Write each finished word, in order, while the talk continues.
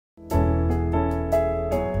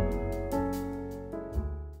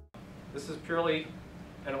purely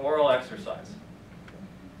an oral exercise.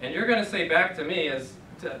 And you're going to say back to me as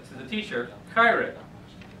to the teacher, Koine.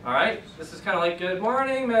 All right? This is kind of like, good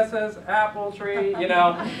morning, Mrs. Apple Tree, you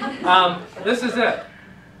know. This is it.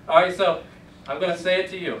 All right, so I'm going to say it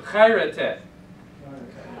to you. Koine.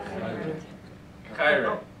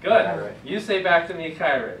 Koine. Good. You say back to me,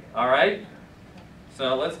 Koine. All right?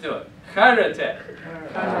 So let's do it. Koine. Good.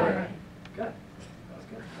 That was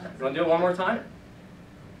good. You want to do it one more time?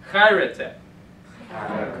 Koine.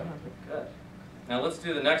 Good. Now let's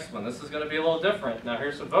do the next one. This is going to be a little different. Now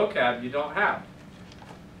here's some vocab you don't have.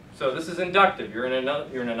 So this is inductive. You're in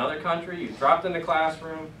another country. You dropped in the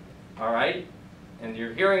classroom. All right? And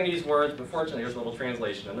you're hearing these words, but fortunately there's a little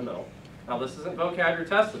translation in the middle. Now this isn't vocab you're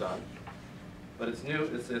tested on, but it's new,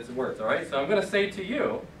 it's words, all right? So I'm going to say to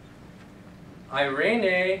you,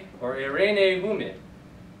 Irene or Irene humin.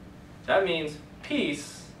 That means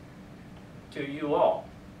peace to you all.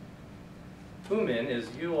 Humin is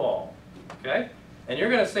you all, okay? And you're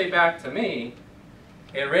going to say back to me,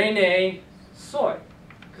 Irene soy,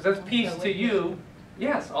 because that's peace to you,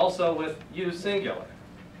 yes, also with you singular.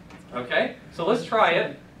 Okay, so let's try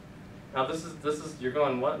it. Now this is you're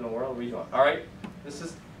going, what in the world are we doing? All right, this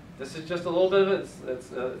is just a little bit of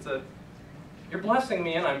it. You're blessing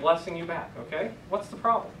me and I'm blessing you back. Okay, what's the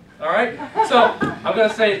problem? All right, so I'm going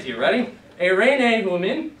to say it to you. Ready? Irene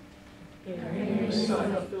humin.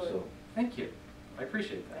 Thank you. I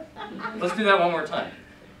appreciate that. Let's do that one more time.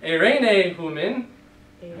 Irene humin.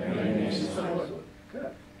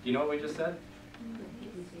 Good. Do you know what we just said?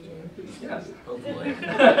 Yes. Hopefully.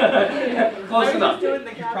 Close enough. You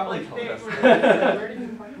probably told us.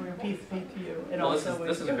 Peace be to you. Well,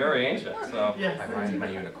 this is very ancient, so. Yes. I ride my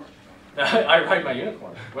unicorn. I ride my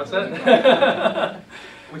unicorn. What's that?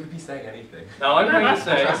 We could be saying anything. No, I'm going to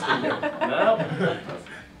say. No.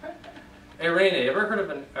 Irene. Ever heard of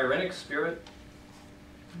an Irenic spirit?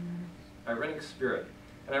 Irenic spirit.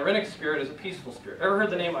 An Irenic spirit is a peaceful spirit. Ever heard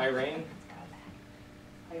the name Irene?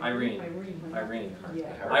 Irene.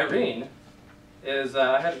 Irene is,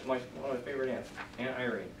 I had one of my favorite aunts, Aunt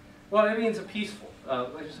Irene. Well, it means a peaceful,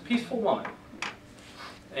 she's a peaceful woman.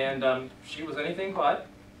 And she was anything but.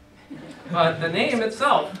 But the name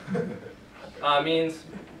itself means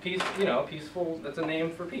peace, you know, peaceful, that's a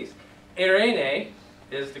name for peace. Irene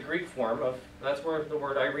is the Greek form of, that's where the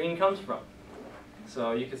word Irene comes from.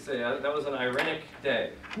 So you could say that was an Irenic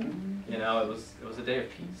day. You know, it was a day of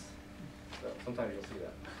peace. So sometimes you'll see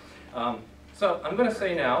that. So I'm going to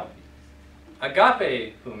say now,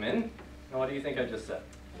 agape humin. Now what do you think I just said?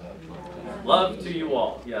 Love to you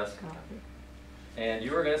all, yes. And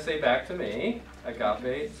you are going to say back to me,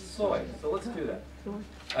 agape soy. So let's do that.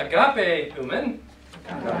 Agape humin.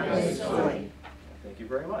 Agape soy. Thank you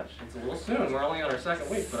very much. It's a little soon. We're only on our second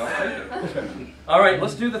week, but I'll take it. All right,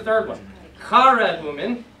 let's do the third one. Chara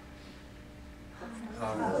humin.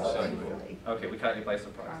 Okay, we caught you by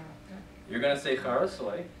surprise. You're going to say chara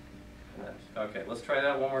soy. Okay, let's try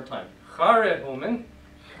that one more time. Chara humin.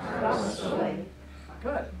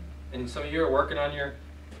 Good. And some of you are working on your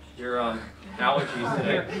allergies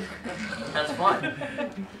today. That's fine.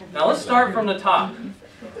 Now let's start from the top,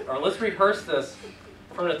 or let's rehearse this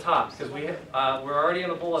from the top, because we're already in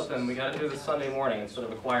the bulletin. We got to do this Sunday morning instead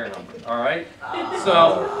of a choir number. All right.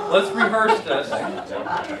 So let's rehearse this.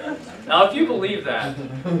 Now, if you believe that,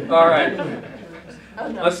 all right.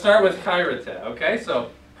 Let's start with Koine. Okay.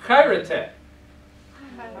 So Koine.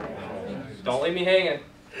 Don't leave me hanging.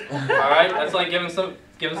 All right. That's like giving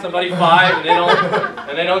somebody 5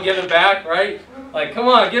 and they don't give it back, right? Like, come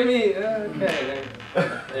on, give me. Okay.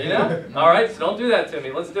 You know. All right. So don't do that to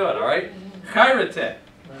me. Let's do it. All right. Koine.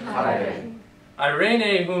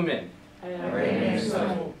 Irene humin.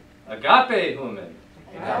 Agape humin.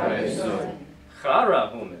 Chara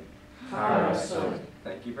humin.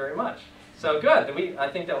 Thank you very much. So good. I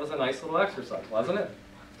think that was a nice little exercise, wasn't it?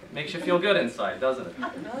 Makes you feel good inside, doesn't it?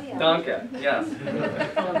 Oh, yeah. Danke. Yes.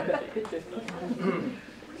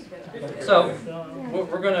 So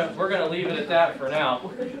we're gonna leave it at that for now.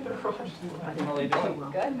 How are you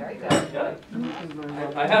doing? Good, very good. Good.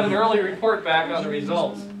 I have an early report back on the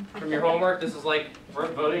results from your homework. This is like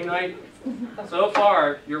voting night. So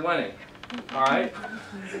far, you're winning. All right.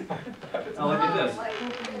 Now look at this.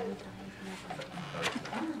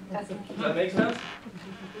 Does that make sense?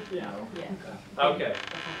 Yeah. Okay.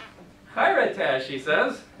 Koine, she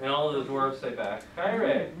says, and all of the dwarves say back,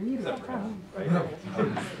 Koine, except for him, right?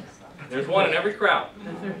 There's one in every crowd.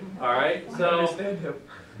 All right, so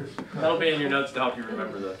that'll be in your notes to help you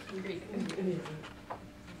remember this.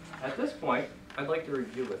 At this point, I'd like to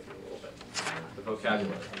review with you a little bit the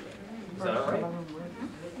vocabulary. Is that all right?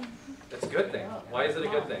 It's a good thing. Why is it a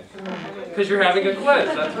good thing? Because you're having a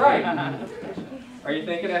quiz, that's right. Are you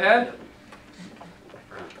thinking ahead?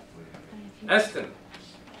 Eston.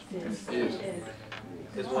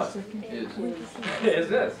 Is what? Is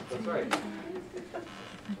this, that's right.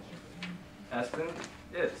 Eston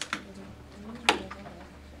is.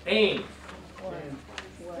 Ain.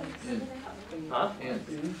 Huh?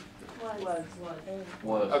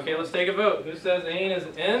 Was. Okay, let's take a vote. Who says ain is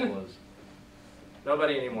in? Was.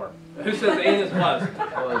 Nobody anymore. Who says ain is was?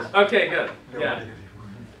 Was. Okay, good. Yeah.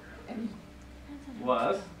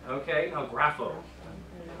 Was. Okay, now grapho.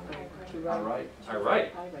 All right. I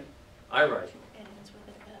write. I write.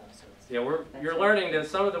 Yeah, you're learning that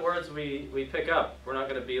some of the words we pick up, we're not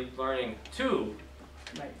going to be learning to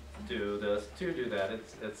do this, to do that.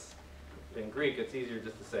 It's in Greek, it's easier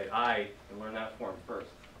just to say I and learn that form first.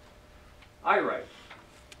 I write.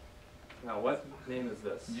 Now, what name is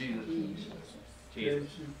this? Jesus. Jesus.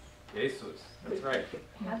 Jesus. That's right.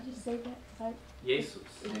 How do you say that? Jesus.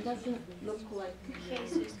 It doesn't look like.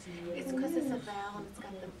 Jesus. It's because it's a vowel and it's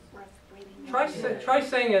got the rough breathing. Try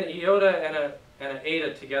saying an iota and an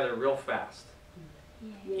eta together real fast.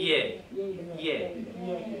 Yay. Yay.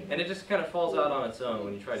 And it just kind of falls out on its own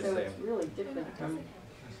when you try to So say it's them. really different from.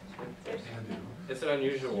 It's an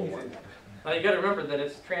unusual one. Now you got to remember that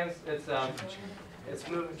it's trying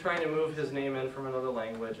to move his name in from another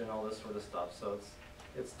language and all this sort of stuff. So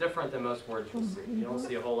it's different than most words you'll see. You don't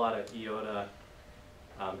see a whole lot of iota,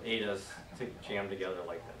 etas jammed together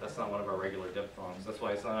like that. That's not one of our regular diphthongs. That's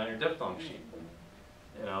why it's not on your diphthong sheet.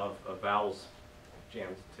 You know, of vowels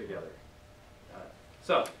jammed together.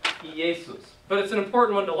 So, Jesus. But it's an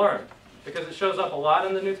important one to learn because it shows up a lot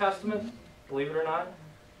in the New Testament, believe it or not.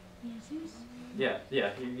 Yeah,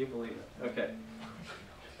 you believe it. Okay.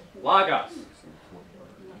 Logos.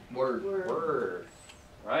 Word. Word.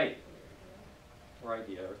 Right. Right,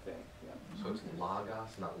 the other thing. Yeah. So it's logos,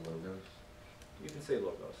 not logos? You can say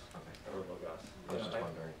logos Okay. or logos. I was just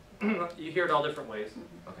wondering. You hear it all different ways.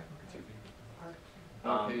 Okay.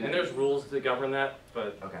 And there's rules to govern that,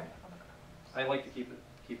 but Okay. I like to keep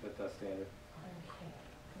it standard.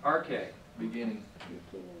 Arche. Beginning.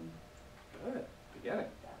 Good. Beginning.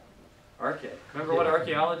 Arche. Remember what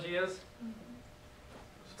archaeology is?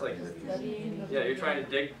 It's like, yeah, you're trying to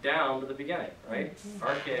dig down to the beginning, right?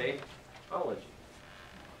 Archaeology.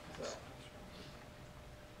 So.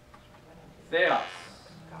 Theos.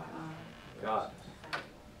 God.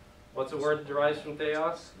 What's a word that derives from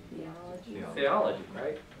theos? Theology,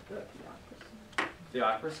 right? Good.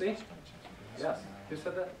 Theocracy? Yes. Who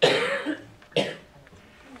said that? Right.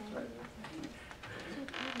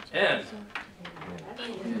 End.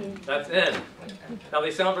 That's end. Now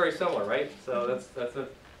they sound very similar, right? So that's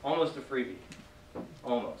almost a freebie.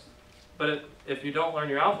 Almost. But if you don't learn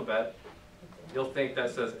your alphabet, you'll think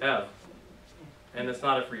that says Ev. And it's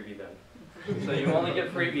not a freebie then. So you only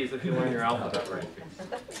get freebies if you learn your alphabet right.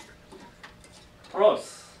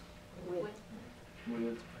 Pros.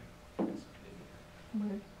 With.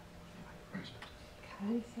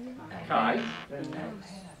 Kai.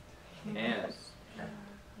 And.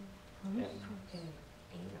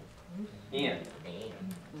 Ian. Yeah,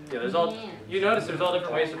 there's all. You notice there's all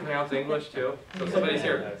different ways to pronounce English too. So somebody's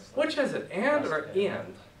here. Which is it? And or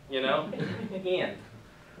and? You know? And.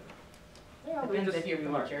 We just here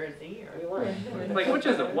from Jersey or Like which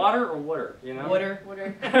is it? Water or water? You know? water.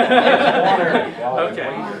 Water.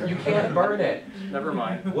 Okay. You can't burn it. Never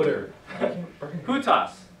mind. Water.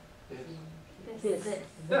 Hutas. This.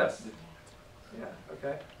 This. Yeah.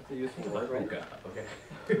 Okay. That's a useful word, right? Okay.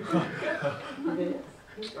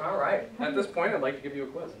 All right. At this point, I'd like to give you a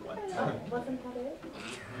quiz. Wasn't that it?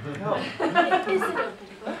 No.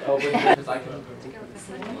 Oh, Because I can.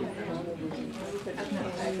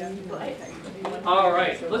 All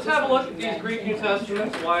right. Let's have a look at these Greek New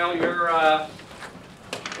Testaments while your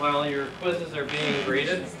quizzes are being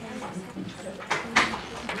graded.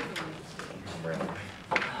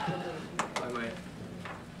 By my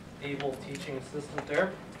able teaching assistant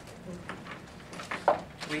there.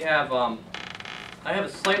 We have I have a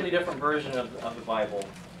slightly different version of the Bible,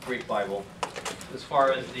 Greek Bible, as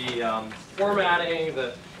far as the formatting,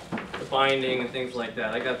 the binding, and things like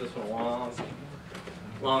that. I got this one a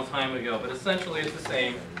long time ago, but essentially it's the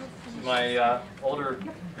same. My older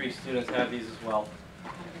Greek students have these as well.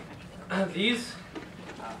 These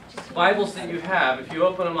Bibles that you have, if you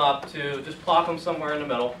open them up to just plop them somewhere in the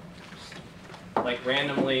middle, like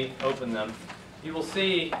randomly open them, you will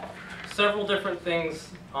see several different things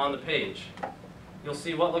on the page. You'll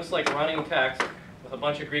see what looks like running text with a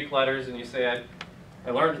bunch of Greek letters, and you say,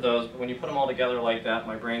 I learned those, but when you put them all together like that,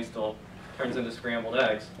 my brain still turns into scrambled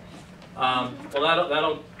eggs. Well,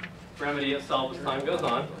 that'll remedy itself as time goes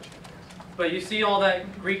on. But you see all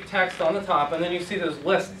that Greek text on the top, and then you see those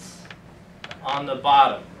lists on the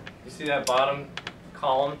bottom. You see that bottom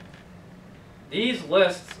column? These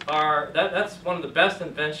lists are, that's one of the best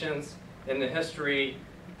inventions in the history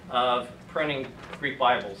of printing Greek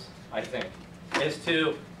Bibles, I think, is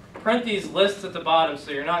to print these lists at the bottom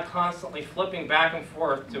so you're not constantly flipping back and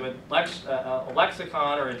forth to a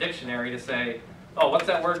lexicon or a dictionary to say, oh, what's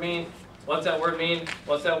that word mean? What's that word mean?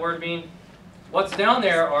 What's that word mean? What's down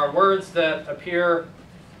there are words that appear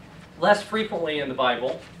less frequently in the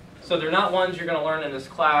Bible, so they're not ones you're going to learn in this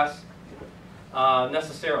class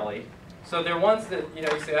necessarily. So they're ones that, you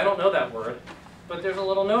say, I don't know that word, but there's a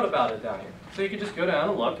little note about it down here. So you can just go down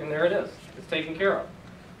and look, and there it is. It's taken care of.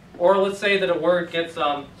 Or let's say that a word gets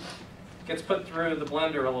put through the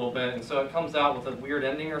blender a little bit, and so it comes out with a weird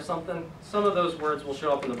ending or something. Some of those words will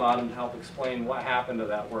show up in the bottom to help explain what happened to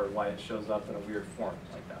that word, why it shows up in a weird form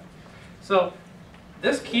like that. So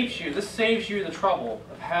this saves you the trouble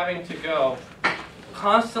of having to go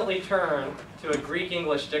constantly turn to a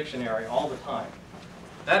Greek-English dictionary all the time.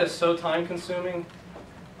 That is so time-consuming.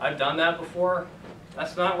 I've done that before.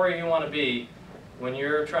 That's not where you want to be when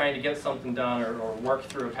you're trying to get something done or work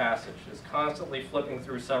through a passage. It's constantly flipping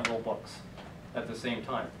through several books at the same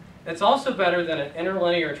time. It's also better than an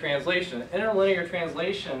interlinear translation. An interlinear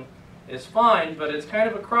translation is fine, but it's kind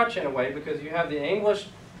of a crutch in a way because you have the English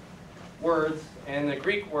words and the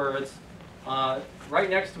Greek words right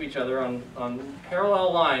next to each other on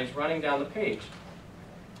parallel lines running down the page.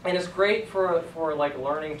 And it's great for like a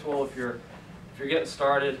learning tool if you're getting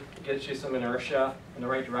started. It gets you some inertia in the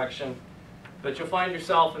right direction. But you'll find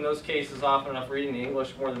yourself in those cases often enough reading the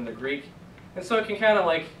English more than the Greek. And so it can kind of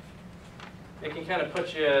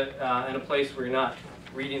put you in a place where you're not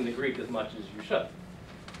reading the Greek as much as you should.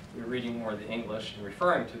 You're reading more of the English and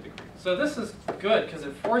referring to the Greek. So this is good because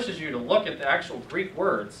it forces you to look at the actual Greek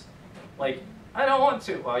words. Like, I don't want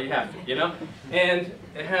to. Well, you have to, And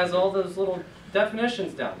it has all those little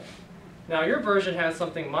definitions down there. Now your version has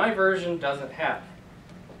something my version doesn't have.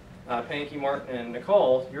 Panky, Martin, and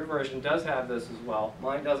Nicole, your version does have this as well.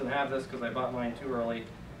 Mine doesn't have this because I bought mine too early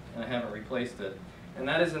and I haven't replaced it. And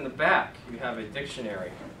that is in the back. You have a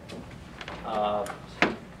dictionary of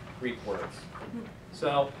Greek words.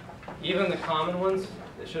 So even the common ones,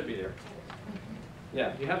 it should be there.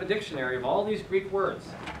 Yeah, you have a dictionary of all these Greek words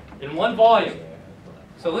in one volume.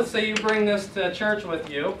 So let's say you bring this to church with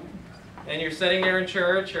you, and you're sitting there in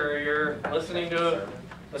church, or you're listening to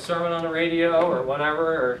a sermon on the radio, or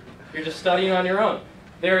whatever, or you're just studying on your own.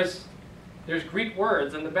 There's Greek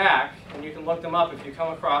words in the back, and you can look them up if you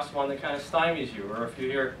come across one that kind of stymies you, or if you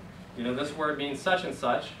hear, this word means such and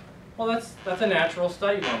such. Well, that's a natural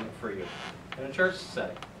study moment for you in a church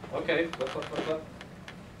setting. Okay, flip.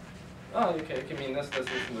 Oh, okay, it can mean this, and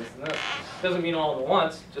this, and this. It doesn't mean all at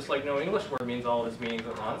once, just like no English word means all of its meanings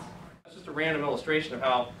at once. It's just a random illustration of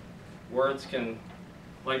how words can,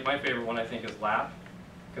 like my favorite one I think is lap,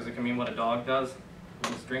 because it can mean what a dog does.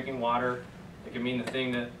 When it's drinking water. It can mean the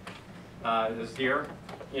thing that is here,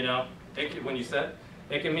 when you sit.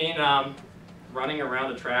 It can mean running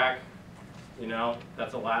around a track,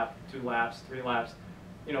 that's a lap, 2 laps, 3 laps.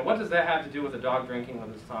 What does that have to do with a dog drinking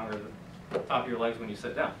with his tongue or the top of your legs when you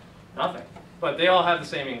sit down? Nothing. But they all have the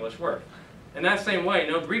same English word. In that same way,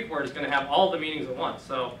 no Greek word is going to have all the meanings at once.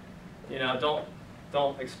 So,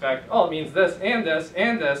 don't expect, oh, it means this, and this,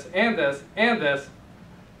 and this, and this, and this.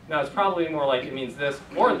 No, it's probably more like it means this,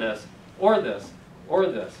 or this, or this, or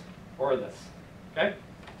this, or this. Okay?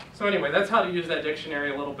 So anyway, that's how to use that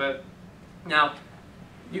dictionary a little bit. Now,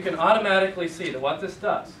 you can automatically see that what this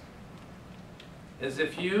does is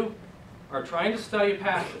if you are trying to study a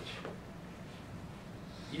passage,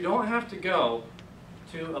 you don't have to go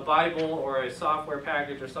to a Bible or a software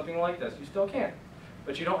package or something like this. You still can,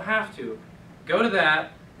 but you don't have to. Go to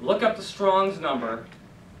that, look up the Strong's number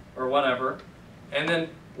or whatever, and then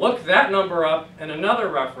look that number up in another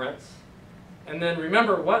reference, and then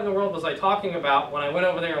remember what in the world was I talking about when I went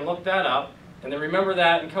over there and looked that up, and then remember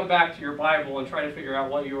that and come back to your Bible and try to figure out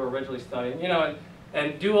what you were originally studying,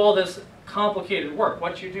 and do all this complicated work.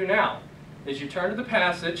 What you do now is you turn to the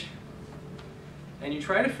passage and you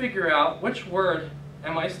try to figure out which word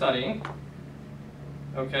am I studying.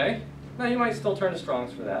 Okay? Now you might still turn to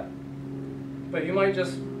Strong's for that. But you might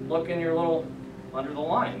just look in your little under the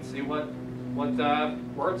line and see what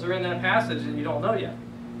words are in that passage that you don't know yet.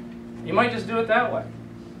 You might just do it that way.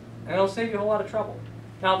 And it'll save you a whole lot of trouble.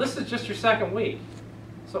 Now this is just your second week.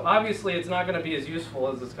 So obviously it's not going to be as useful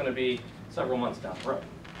as it's going to be several months down the road.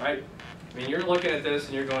 Right? I mean, you're looking at this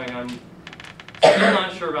and you're going, I'm still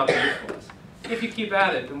not sure about the usefulness. If you keep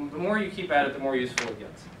at it, the more you keep at it, the more useful it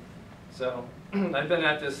gets. So I've been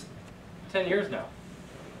at this 10 years now,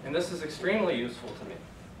 and this is extremely useful to me.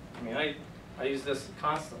 I mean, I use this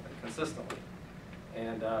constantly, consistently.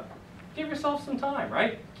 And give yourself some time,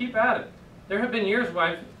 right? Keep at it. There have been years where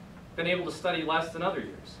I've been able to study less than other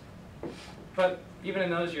years. But even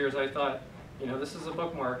in those years, I thought, you know, this is a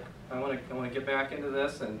bookmark. I want to get back into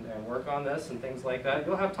this and work on this and things like that.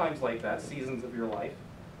 You'll have times like that, seasons of your life,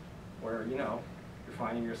 where, you know, you're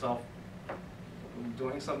finding yourself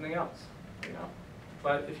doing something else, you know.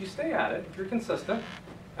 But if you stay at it, if you're consistent,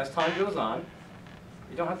 as time goes on,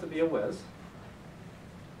 you don't have to be a whiz.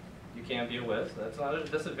 You can be a whiz. That's not a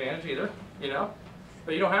disadvantage either, you know.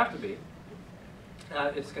 But you don't have to be.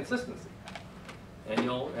 It's consistency, and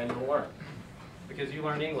you'll learn, because you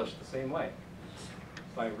learn English the same way,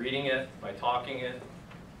 by reading it, by talking it,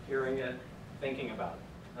 hearing it, thinking about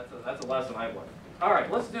it. That's a lesson I've learned. All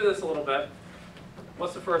right, let's do this a little bit.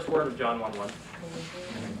 What's the first word of John 1:1?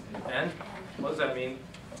 In. What does that mean?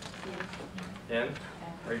 In.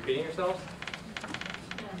 Are you repeating yourselves?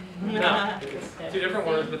 No. It's two different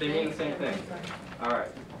words, but they mean the same thing. All right.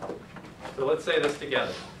 So let's say this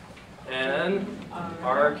together.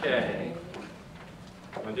 N-R-K.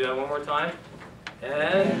 I'm going to do that one more time.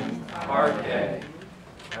 N-R-K.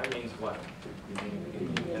 That means what?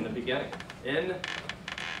 In the beginning. In,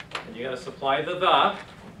 and you got to supply the,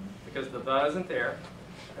 because the isn't there.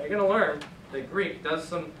 Now you're going to learn that Greek does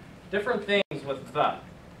some different things with the.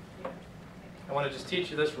 I want to just teach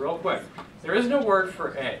you this real quick. There is no word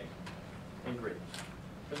for a in Greek.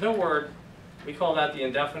 There's no word. We call that the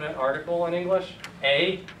indefinite article in English.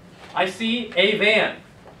 A. I see a van.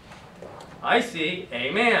 I see a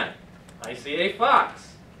man. I see a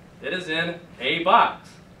fox. It is in a box.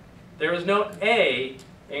 There is no a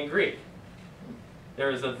in Greek. There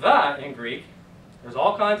is a the in Greek. There's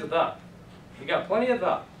all kinds of the. You got plenty of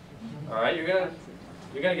the. All right, you're gonna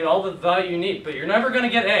get all the you need, but you're never gonna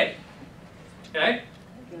get a. Okay?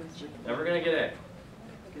 Never gonna get a.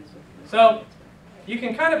 So you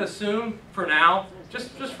can kind of assume for now,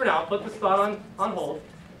 just for now, put this thought on hold.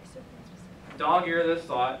 Dog ear this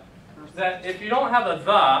thought, that if you don't have a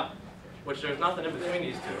the, which there's nothing in between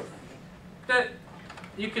these two, that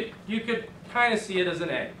you could kind of see it as an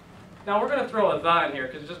a. Now we're going to throw a the in here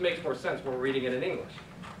because it just makes more sense when we're reading it in English.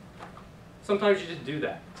 Sometimes you just do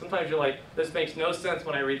that. Sometimes you're like, this makes no sense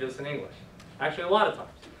when I read this in English. Actually, a lot of times.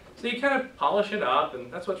 So you kind of polish it up,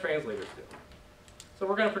 and that's what translators do. So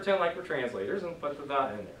we're going to pretend like we're translators and put the the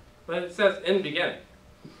in there. But it says in beginning.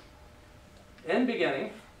 In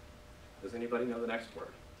beginning. Does anybody know the next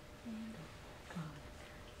word?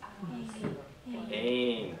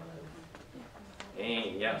 Ain.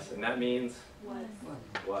 Ain, yes, and that means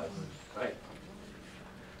was. Right.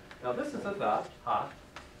 Now this is a the, ha.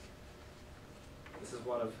 This is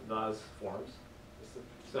one of the's forms.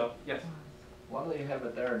 So, yes? Why do you have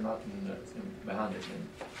it there and not behind it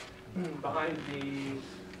then? Behind the...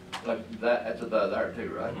 Like that, that's a the there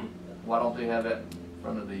too, right? Why don't they have it in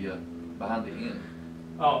front of the, behind the end?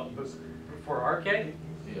 Oh, for RK?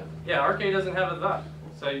 Yeah. Yeah, RK doesn't have a the.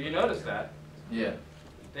 So you notice that. Yeah.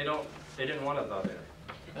 They didn't want a the there.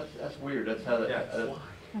 That's weird. That's how that. Yeah.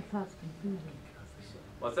 That sounds confusing.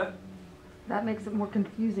 What's that? That makes it more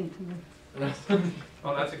confusing to me.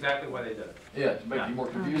 Well, that's exactly why they did it. Yeah, to make you more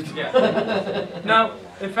confused. Yeah. Now,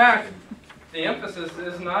 in fact, the emphasis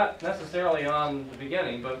is not necessarily on the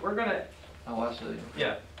beginning, but we're going to... Oh, I see.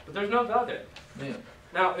 Yeah, but there's no the there. Yeah.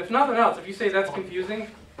 Now, if nothing else, if you say that's confusing,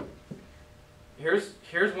 here's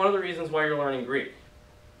one of the reasons why you're learning Greek.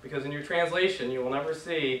 Because in your translation, you will never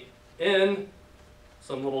see in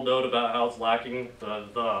some little note about how it's lacking the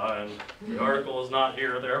and the article is not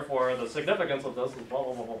here, therefore the significance of this is blah,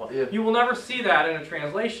 blah, blah, blah, blah. Yeah. You will never see that in a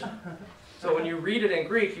translation. So when you read it in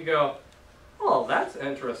Greek, you go, oh, that's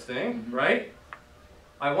interesting, right?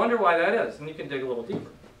 I wonder why that is. And you can dig a little deeper.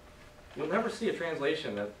 You'll never see a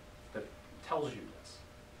translation that tells you this,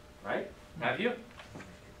 right? Have you?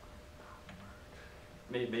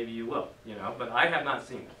 Maybe you will, you know, but I have not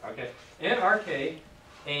seen it. Okay. In RK,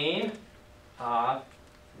 ain, ha,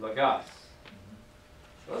 lagos.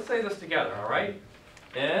 So let's say this together, all right?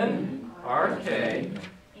 In RK,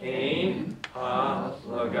 ain, ha,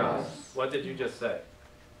 lagos. What did you just say?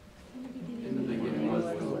 In the beginning was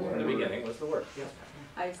the word. In the beginning, what's the word? Yes.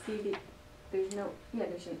 I see there's no,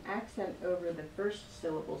 there's an accent over the first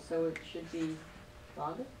syllable, so it should be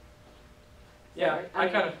logos? Yeah, I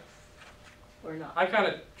kind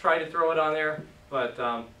of try to throw it on there, but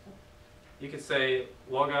you could say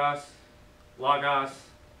logos. Not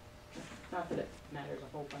that it matters a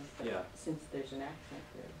whole bunch, but Yeah. since there's an accent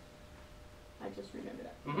there, I just remember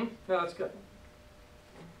that. No, that's good.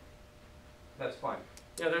 That's fine.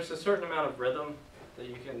 you know, there's a certain amount of rhythm that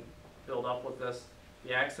you can build up with this.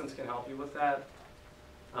 The accents can help you with that.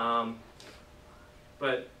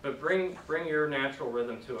 But bring your natural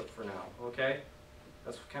rhythm to it for now, okay?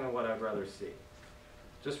 That's kind of what I'd rather see,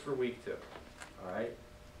 just for week 2, all right?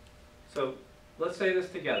 So let's say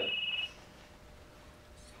this together.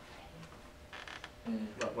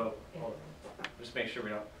 Well, hold on. Just make sure we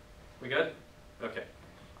don't. We good? Okay.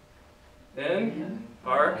 In,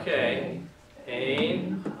 arche,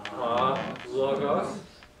 ein, logos.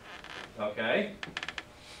 Okay.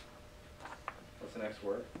 What's the next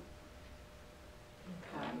word?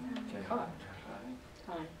 Time.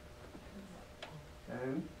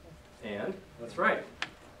 And, that's right.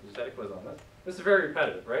 You just had a quiz on this. This is very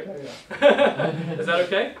repetitive, right? Is that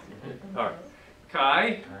okay? All right.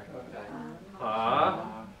 Kai,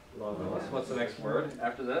 logos. What's the next word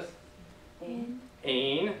after this?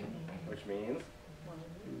 Ein, which means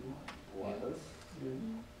was,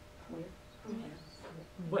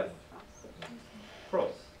 with,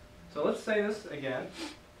 pros. So let's say this again.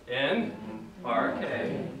 In,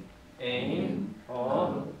 arche, ein,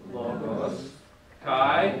 logos,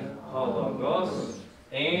 kai, logos,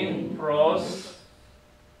 ein, pros.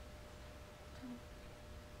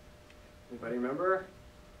 Anybody remember?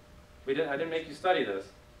 I didn't make you study this.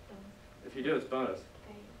 If you do, it's bonus.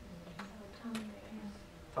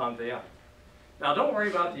 Tom theon. Now don't worry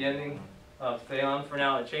about the ending of theon for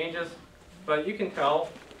now. It changes, but you can tell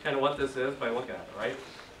kind of what this is by looking at it, right?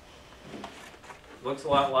 Looks a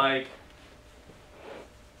lot like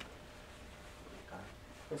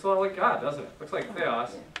God, doesn't it? Looks like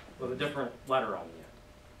theos with a different letter on the end,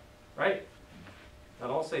 right? Now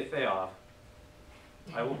don't say theos.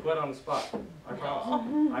 I will quit on the spot. I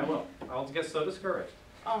promise. I will. I'll get so discouraged.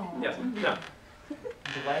 Yes. No.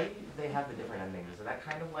 The way they have the different endings, is that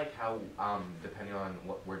kind of like how, depending on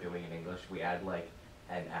what we're doing in English, we add like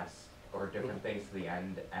an S or different things to the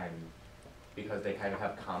end, and because they kind of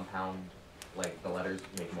have compound, like the letters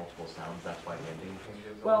make multiple sounds, that's why the ending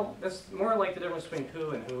changes? Well, it's more like the difference between who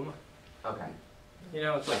and whom. Okay. You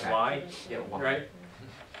know, it's like Okay. why, Yeah, why. right?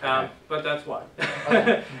 Okay. But that's why.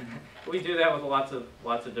 Okay. We do that with lots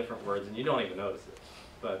of different words, and you don't even notice it.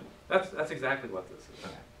 But that's exactly what this is.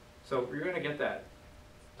 Okay. So you're going to get that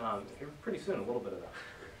here pretty soon, a little bit of that.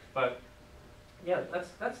 But yeah,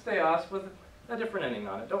 that's theos with a different ending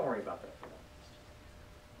on it. Don't worry about that for now.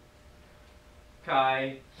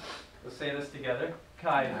 Kai, let's say this together.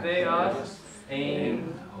 Kai theos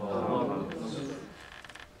ein logos.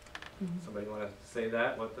 Somebody want to say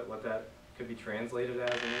that? What that could be translated as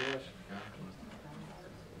in English?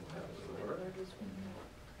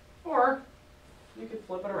 Or you could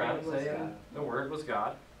flip it around and say the word was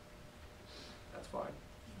God. That's fine.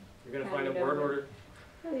 You're going to find a word order.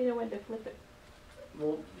 How do you know when to flip it?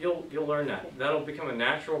 Well, you'll learn that. That'll become a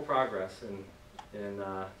natural progress in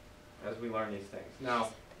as we learn these things. Now,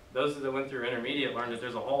 those that went through intermediate learned that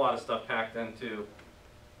there's a whole lot of stuff packed into,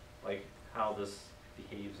 like how this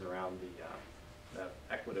behaves around the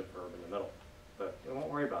equative verb in the middle. But we won't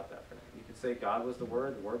worry about that for now. You could say God was the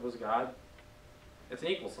word was God. It's an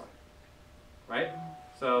equal sign, right?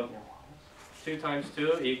 So 2 times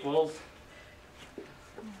 2 equals.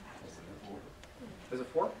 Is it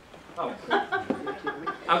 4? Oh.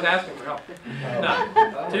 I was asking for help.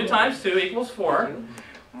 No. 2 times 2 equals 4.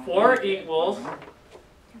 4 equals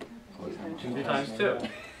 2 times 2.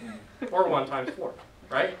 Or 1 times 4,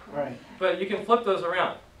 right? Right. But you can flip those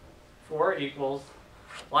around. 4 equals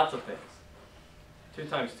lots of things. 2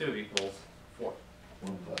 times 2 equals 4.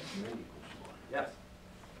 1 plus 3 equals 4. Yes.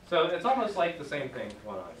 So it's almost like the same thing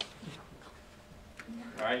going on.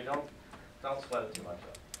 All right, don't sweat it too much.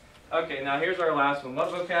 Okay, now here's our last one. What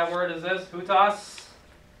vocab word is this? Hutas?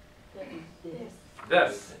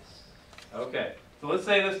 This. Okay, so let's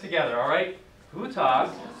say this together, all right?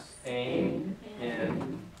 Hutas, ein,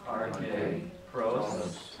 in, arche,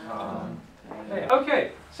 pros, con.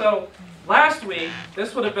 Okay, so last week,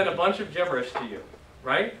 this would have been a bunch of gibberish to you,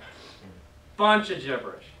 right? Bunch of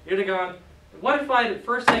gibberish. You'd have gone, what if the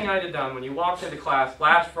first thing I'd have done when you walked into class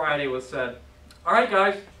last Friday was said, all right,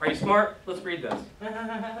 guys, are you smart? Let's read this.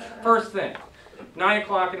 First thing, 9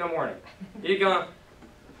 o'clock in the morning. You'd gone,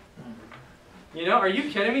 you know, are you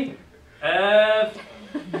kidding me? I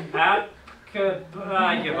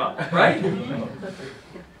give up, right?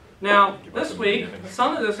 Now, this week,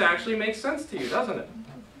 some of this actually makes sense to you, doesn't it?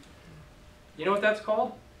 You know what that's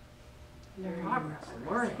called? Progress,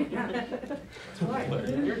 learning, yeah. That's right,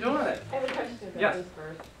 you're doing it. I have a question about Yes. this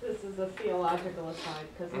verse. This is a theological aside,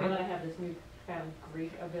 because I want to have this newfound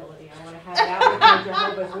Greek ability. I want to have that with my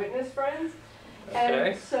Jehovah's Witness friends.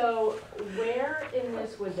 Okay. And so where in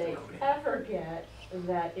this would they ever get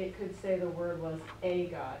that it could say the word was a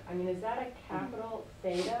God? I mean, is that a capital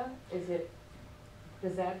theta?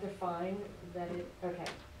 Does that define that it, okay.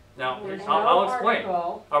 Now, There's I'll no explain.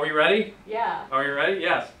 article. Are we ready? Yeah. Are you ready?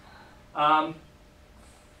 Yes.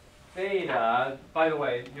 Theta, by the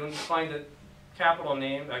way, you'll find that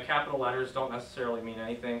capital letters don't necessarily mean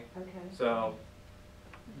anything. Okay. So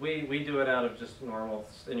we do it out of just normal,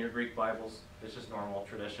 in your Greek Bibles, it's just normal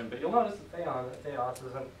tradition. But you'll notice that theos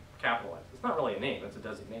isn't capitalized. It's not really a name, it's a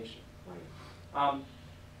designation.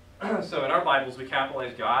 So in our Bibles, we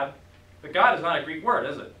capitalize God. But God is not a Greek word,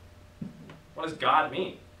 is it? What does God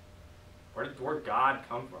mean? Where did the word God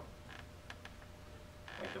come from?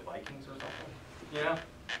 Like the Vikings or something? You know?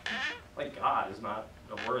 Like God is not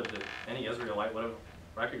a word that any Israelite would have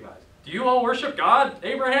recognized. Do you all worship God,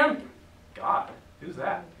 Abraham? God? Who's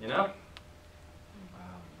that? You know?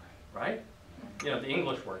 Right? You know, the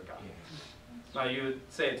English word God. Now you would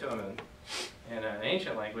say it to him in an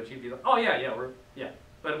ancient language, he'd be like, oh yeah.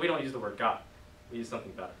 But we don't use the word God. We use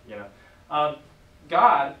something better, you know?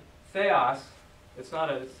 God, theos,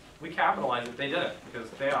 we capitalize it, they didn't, because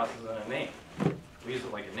theos isn't a name. We use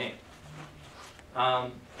it like a name.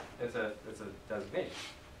 It's a designation.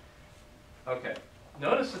 Okay.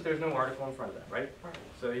 Notice that there's no article in front of that, right?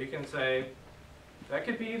 So you can say, that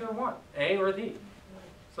could be either one, a or the.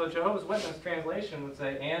 So Jehovah's Witness translation would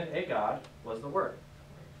say, and a God was the word.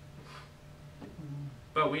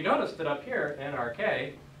 But we noticed that up here in our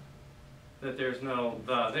K, that there's no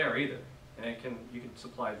the there either. And you can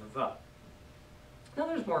supply the. Now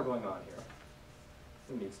there's more going on here.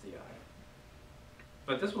 It meets the eye.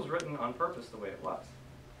 But this was written on purpose the way it was.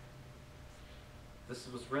 This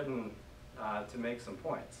was written to make some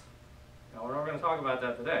points. Now we're not going to talk about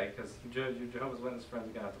that today because you Jehovah's Witness friends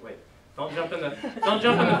are going to have to wait. Don't jump in the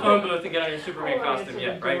phone booth and get on your Superman costume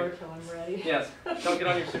yet, right? Yes. Don't get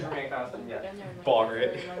on your Superman costume yet. Bog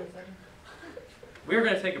it. We're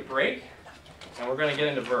going to take a break and we're going to get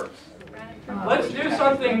into verbs. Let's do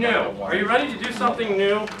something new. Are you ready to do something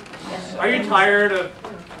new? Are you tired of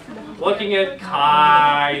looking at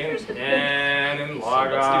chi and n and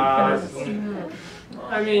logos?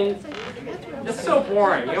 I mean, it's so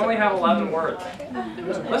boring. You only have 11 words.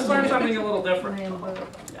 Let's learn something a little different.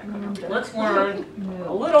 Let's learn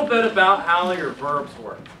a little bit about how your verbs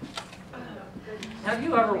work. Have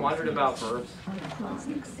you ever wondered about verbs?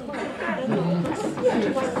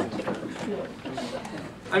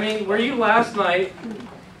 I mean, were you last night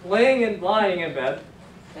lying in bed?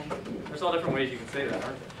 There's all different ways you can say that,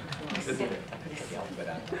 aren't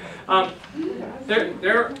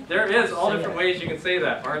there? There is all different ways you can say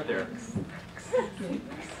that, aren't there?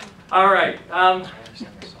 All right. I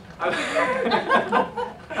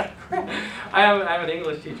have an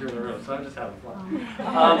English teacher in the room, so I'm just having fun.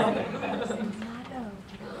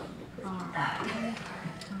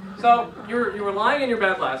 So you were lying in your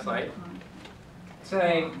bed last night,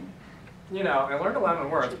 saying, you know, I learned 11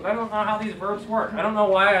 words, but I don't know how these verbs work. I don't know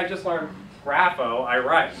why I just learned grapho, I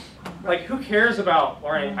write. Like, who cares about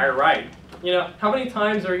learning I write? You know, how many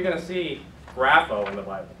times are you going to see grapho in the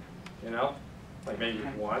Bible? You know, like maybe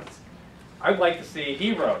once. I'd like to see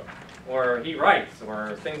he wrote, or he writes,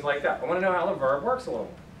 or things like that. I want to know how the verb works a little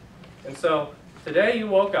more. And so today you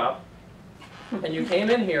woke up, and you came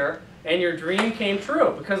in here, and your dream came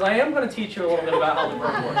true, because I am going to teach you a little bit about how the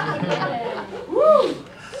verb works. Woo!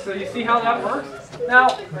 So you see how that works?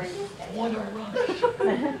 Now,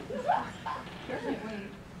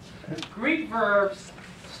 Greek verbs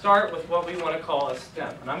start with what we want to call a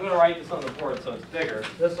stem. And I'm going to write this on the board so it's bigger.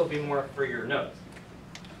 This will be more for your notes.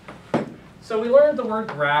 So we learned the word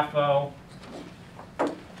grapho.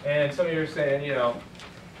 And some of you are saying, you know,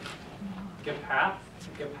 gepath,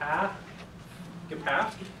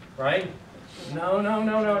 right? No.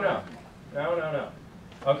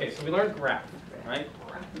 Okay, so we learned graph, right?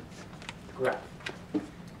 Graph.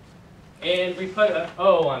 And we put an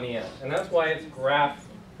O on the end, and that's why it's graph.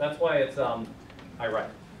 That's why it's I write.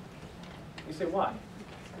 You say why?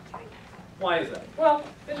 Why is that? Well,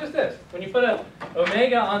 it just is. When you put an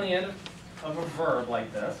omega on the end of a verb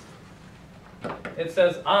like this, it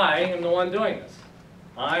says I am the one doing this.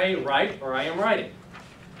 I write or I am writing.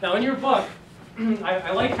 Now in your book,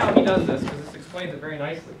 I like how he does this because this explains it very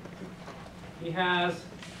nicely. He has,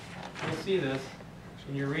 you'll see this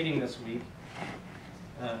in your reading this week,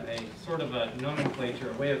 a sort of a nomenclature,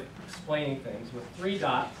 a way of explaining things with 3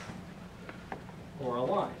 dots or a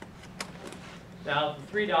line. Now the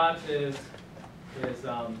 3 dots is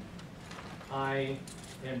I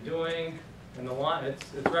am doing, and the line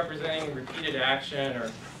it's representing repeated action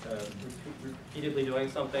or repeatedly doing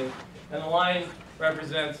something. And the line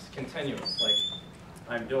represents continuous, like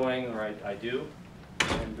I'm doing or I do.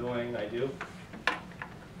 I'm doing, I do.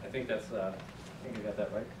 I think that's, I think I got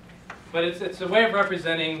that right. But it's a way of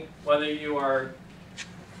representing whether you are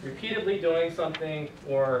repeatedly doing something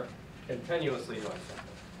or continuously doing something.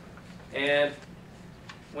 And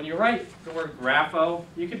when you write the word grapho,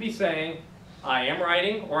 you could be saying, I am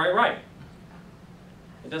writing or I write.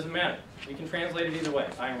 It doesn't matter. You can translate it either way.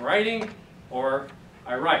 I am writing or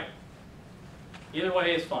I write. Either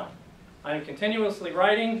way is fine. I am continuously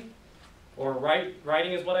writing or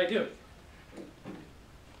writing is what I do.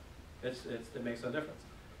 It makes no difference.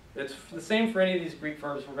 It's the same for any of these Greek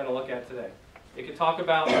verbs we're going to look at today. It could talk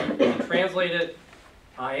about, you can translate it,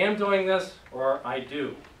 I am doing this or I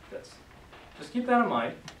do this. Just keep that in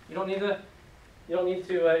mind. You don't need to, you're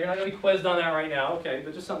not going to be quizzed on that right now, okay,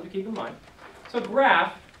 but just something to keep in mind. So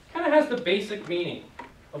graph kind of has the basic meaning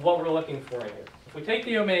of what we're looking for here. If we take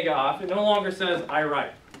the omega off, it no longer says I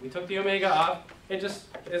write. We took the omega off, it just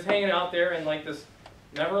is hanging out there in like this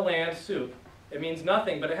Neverland soup. It means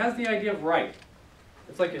nothing, but it has the idea of write.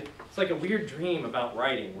 It's like a weird dream about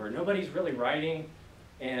writing, where nobody's really writing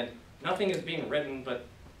and nothing is being written, but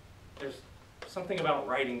there's something about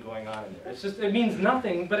writing going on in there. It's just, it means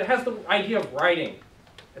nothing, but it has the idea of writing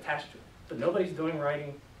attached to it. But nobody's doing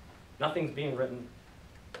writing, nothing's being written,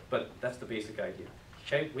 but that's the basic idea.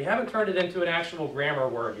 Okay? We haven't turned it into an actual grammar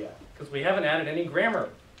word yet, because we haven't added any grammar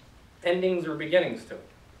endings or beginnings to it.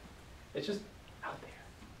 It's just out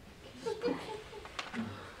there.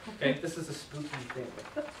 Okay, this is a spooky thing.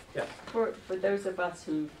 Yes? For those of us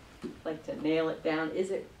who like to nail it down,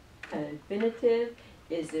 is it an infinitive?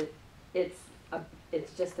 Is it,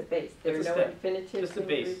 it's just a base? There are It's a no stem. infinitives Just a in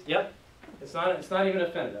base. Greek? Yep. It's not even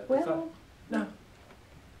infinitive. It's not, Well, no.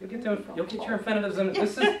 You'll get your infinitives in.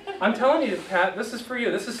 This is, I'm telling you, Pat, this is for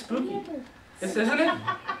you. This is spooky. This isn't it?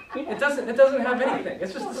 It doesn't have anything.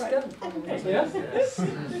 It's just a stem. Yes?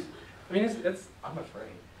 I mean it's I'm afraid.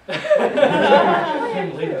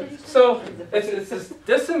 so it's this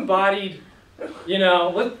disembodied, you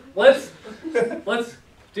know, let's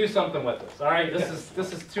do something with this. All right,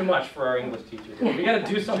 this is too much for our English teacher. We got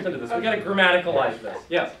to do something to this. We got to grammaticalize this.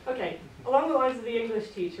 Yes. Okay, along the lines of the English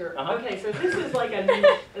teacher. Uh-huh. Okay, so this is like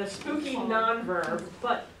a spooky non-verb,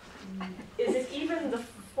 but is it even the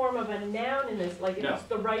form of a noun in this? Like No. it's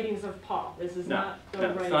the writings of Paul. This is No, not the no,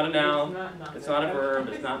 writings. it's not a noun. It's not nothing. It's not a verb.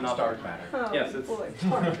 It's not nothing. Start matter. oh, Yes, it's- boy.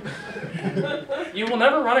 You will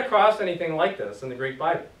never run across anything like this in the Greek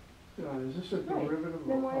Bible. Is this a Right. derivative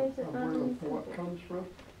Then why is it of not where the in thought simple? comes from?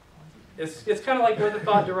 It's kind of like where the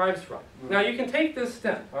thought derives from. Now you can take this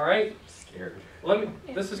stem, all right? Scared.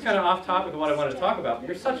 This is kind of off topic of what I wanted to talk about, but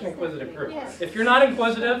you're such an inquisitive group. Yes. If you're not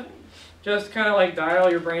inquisitive, just kind of like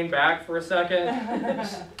dial your brain back for a second.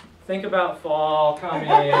 Just think about fall coming.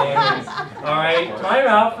 All right, time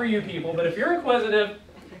out for you people. But if you're inquisitive,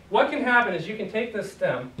 what can happen is you can take this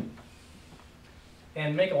stem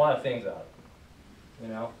and make a lot of things out of it. You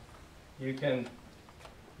know, you can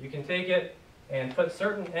take it and put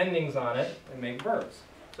certain endings on it and make verbs.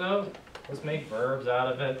 So let's make verbs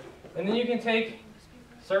out of it. And then you can take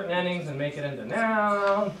certain endings and make it into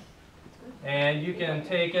noun. And you can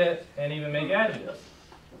take it and even make adjectives.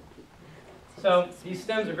 So these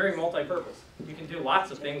stems are very multi-purpose. You can do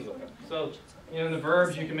lots of things with them. So in the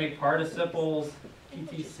verbs, you can make participles,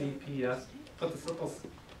 PTCPS, participles.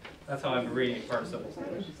 That's how I'm reading participles.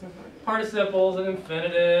 Participles and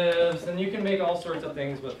infinitives, and you can make all sorts of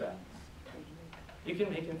things with that. You can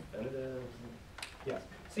make infinitives. Yes.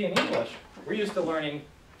 See, in English, we're used to learning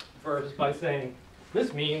verbs by saying,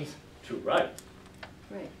 this means to write.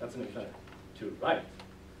 Right. That's an infinitive. To write.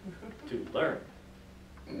 To learn.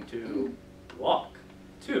 To walk.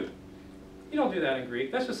 To. You don't do that in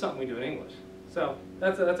Greek. That's just something we do in English. So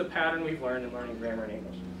that's a pattern we've learned in learning grammar in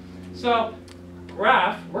English. So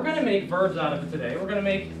graph, we're going to make verbs out of it today. We're going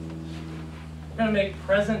to make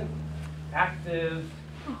present active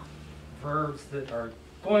verbs that are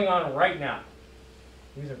going on right now.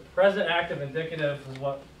 These are present active indicative is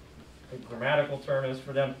what the grammatical term is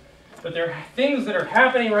for them. But they're things that are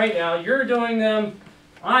happening right now. You're doing them,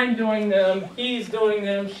 I'm doing them, he's doing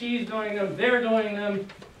them, she's doing them, they're doing them,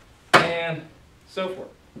 and so forth.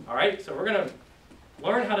 All right, so we're going to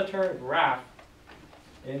learn how to turn graph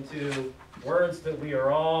into words that we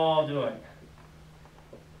are all doing.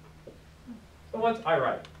 So what's I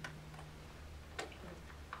write?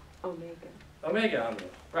 Omega. Omega on there.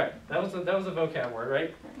 Right. That was a vocab word,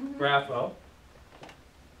 right? Grapho.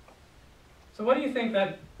 So what do you think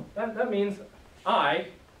that means? I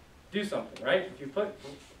do something, right? If you put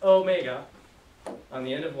omega on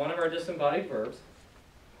the end of one of our disembodied verbs,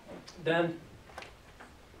 then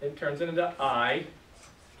it turns it into I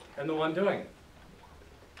and the one doing it.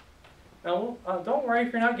 Now, don't worry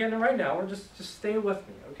if you're not getting it right now. We're just stay with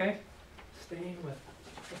me, okay? Stay with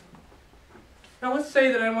me. Now, let's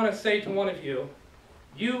say that I want to say to one of you,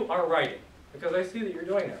 you are writing, because I see that you're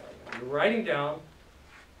doing that right now. You're writing down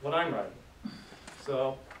what I'm writing.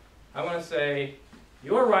 So, I want to say,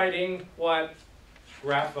 you're writing what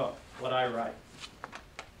grapho, what I write.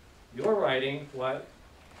 You're writing what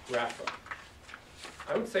grapho.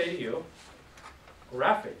 I would say to you,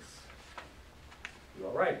 graphics. You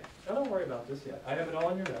are writing. Now don't worry about this yet. I have it all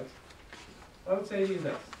in your notes. I would say to you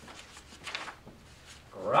this.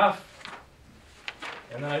 Graph.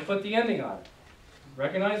 And then I put the ending on it.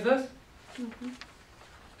 Recognize this?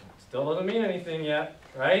 Still doesn't mean anything yet,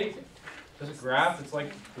 right? Just a graph. It's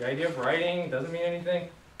like the idea of writing. Doesn't mean anything.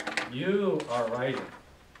 You are writing.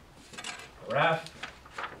 Graph.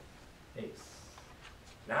 Ace.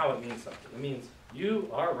 Now it means something. It means you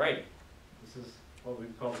are writing. This is what we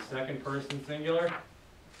call the second person singular.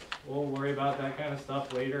 We'll worry about that kind of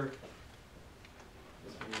stuff later.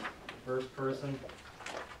 This is first person.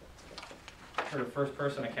 Or first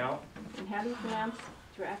person account. And how do you pronounce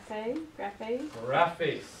graphe? Graphe?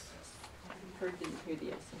 Graphes. Didn't hear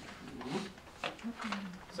the S.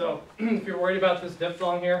 So if you're worried about this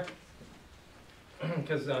diphthong here,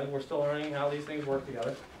 because we're still learning how these things work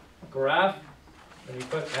together. Graph, when you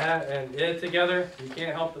put that and it together, you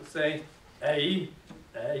can't help but say a,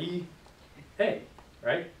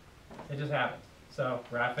 right? It just happens. So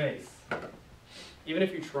graphes. Even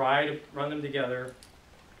if you try to run them together,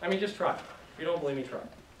 I mean, just try. If you don't believe me, try.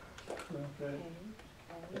 Okay.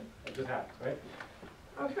 It just happens, right?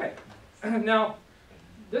 Okay. Now,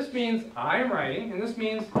 this means I am writing, and this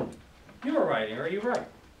means you are writing, or you write.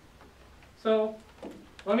 So,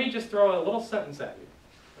 let me just throw a little sentence at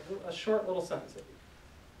you. A short little sentence at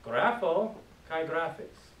you. Grapho kai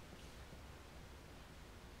graphics.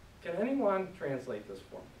 Can anyone translate this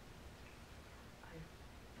for me?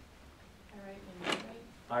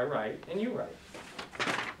 I write and you write.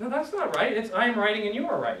 No, that's not right. It's I am writing and you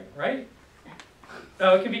are writing, right?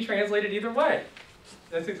 No, it can be translated either way.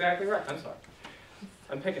 That's exactly right. I'm sorry.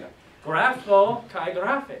 I'm picking up. Grapho kai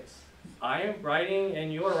graphics. I am writing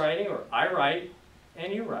and you are writing, or I write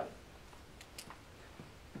and you write.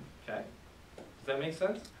 Okay? Does that make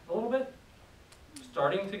sense? A little bit?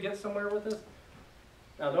 Starting to get somewhere with this?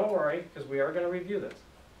 Now don't worry, because we are going to review this.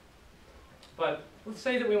 But let's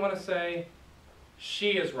say that we want to say,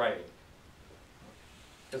 she is writing.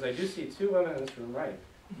 Because I do see two women in this room writing.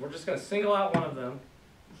 We're just going to single out one of them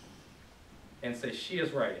and say, she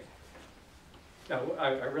is writing. Now, I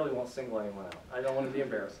really won't single anyone out. I don't want to be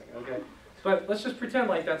embarrassing, okay? But let's just pretend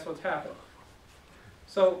like that's what's happened.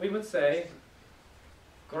 So we would say,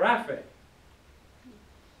 graphic.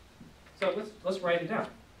 So let's write it down.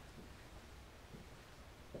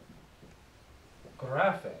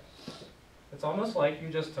 Graphic. It's almost like you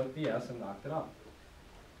just took the S and knocked it off.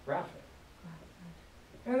 Graphic.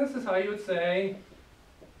 And this is how you would say,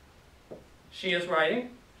 she is writing.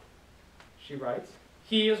 She writes.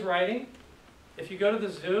 He is writing. If you go to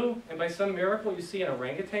the zoo and by some miracle you see an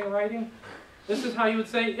orangutan writing, this is how you would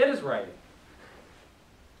say it is writing.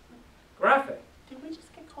 Graphic. Did we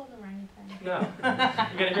just get called orangutan? No.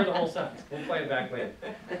 You're going to hear the whole sentence. We'll play it back later.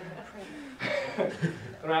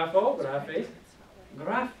 Grapho, graphes,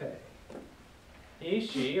 graphe. He,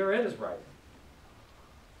 she, or it is writing.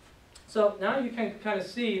 So now you can kind of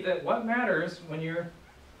see that what matters when you're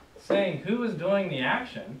saying who is doing the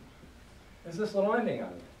action is this little ending on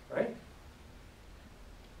it, right?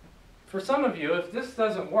 For some of you, if this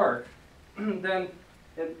doesn't work, then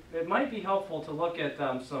it might be helpful to look at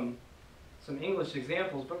some English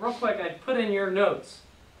examples. But real quick, I put in your notes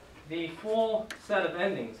the full set of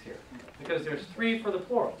endings here, because there's 3 for the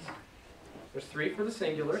plurals. There's 3 for the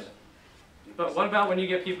singulars. But what about when you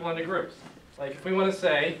get people into groups? Like if we want to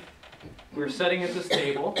say, we're sitting at this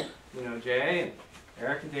table, you know, Jay and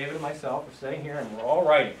Eric and David and myself are sitting here and we're all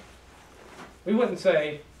writing. We wouldn't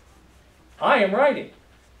say, I am writing.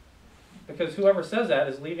 Because whoever says that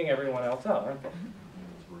is leaving everyone else out, aren't they?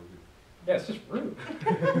 Yeah, it's just rude.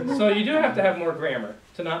 So you do have to have more grammar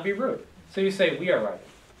to not be rude. So you say, we are writing.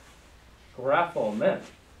 Graphomen.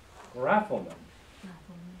 Graphomen.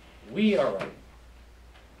 We are writing.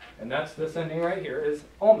 And that's this ending right here is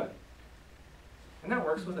omen. And that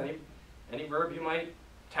works with any verb you might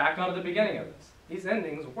tack onto the beginning of this. These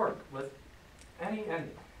endings work with any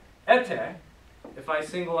ending. Ete, if I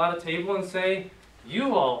single out a table and say,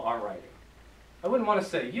 you all are writing. I wouldn't want to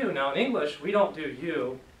say you. Now in English, we don't do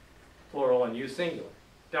you, plural, and you, singular.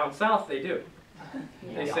 Down south, they do.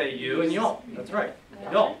 They say you and y'all. That's right.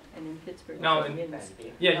 Y'all. And in Pittsburgh, Now, it's in- yins.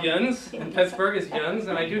 Yeah, yuns. In Pittsburgh is yuns,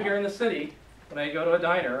 and I do here in the city. When I go to a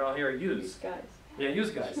diner, I'll hear yous. These guys. Yeah, yous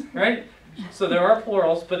guys, right? So there are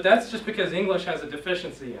plurals, but that's just because English has a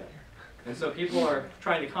deficiency in it. And so people are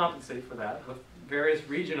trying to compensate for that with various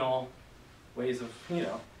regional ways of,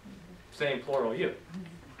 saying plural you.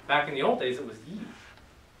 Back in the old days, it was ye.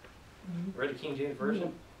 Read the King James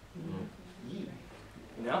Version? Ye.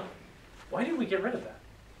 Why did we get rid of that?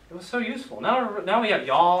 It was so useful. Now we have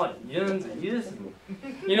y'all and yins and yis. And,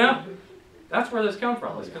 that's where this comes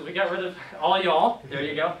from. It's because we got rid of all y'all. There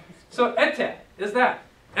you go. So ete is that.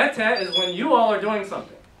 Ete is when you all are doing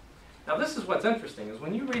something. Now this is what's interesting, is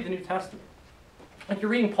when you read the New Testament, like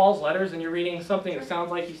you're reading Paul's letters and you're reading something that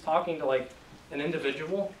sounds like he's talking to like an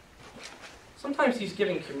individual, sometimes he's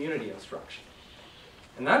giving community instruction.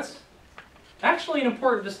 And that's actually an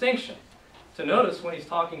important distinction to notice when he's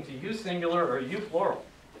talking to you singular or you plural.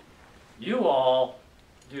 You all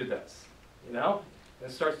do this, And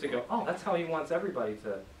it starts to go, oh, that's how he wants everybody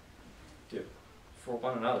to do for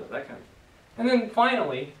one another, that kind of thing. And then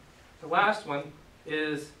finally, the last one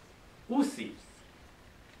is usi.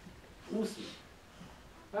 Usi.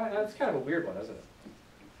 That's kind of a weird one, isn't it?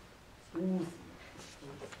 Usi.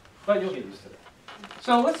 But you'll get used to it.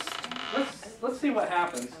 So let's see what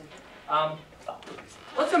happens.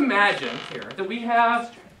 Let's imagine here that we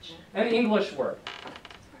have an English word.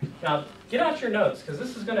 Now, get out your notes, because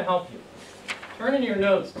this is going to help you. Turn in your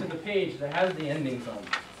notes to the page that has the endings on it.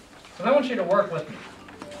 So I want you to work with me.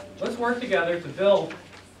 Let's work together to build.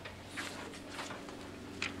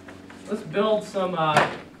 Let's build some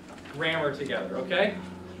grammar together, okay?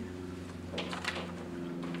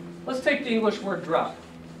 Let's take the English word drop.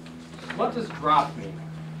 What does drop mean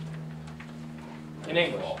in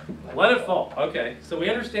English? Let it fall. Okay, so we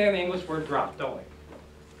understand the English word drop, don't we?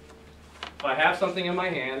 If I have something in my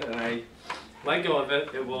hand and I let go of it,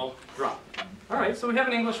 it will drop. All right, so we have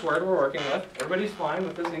an English word we're working with. Everybody's fine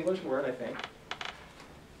with this English word, I think.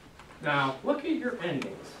 Now, look at your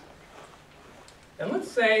endings. And let's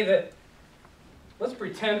say that, let's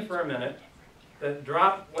pretend for a minute that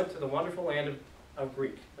drop went to the wonderful land of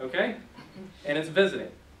Greek, okay? And it's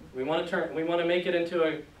visiting. We want to make it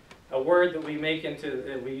into a word that we make into,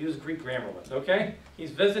 that we use Greek grammar with, okay?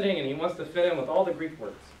 He's visiting and he wants to fit in with all the Greek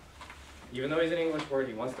words. Even though he's an English word,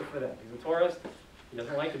 he wants to fit in. He's a tourist. He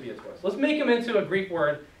doesn't like to be a tourist. Let's make him into a Greek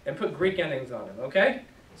word and put Greek endings on him, okay?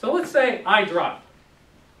 So let's say I drop.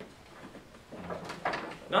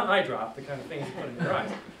 Not I drop, the kind of things you put in your eyes.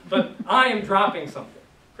 But I am dropping something.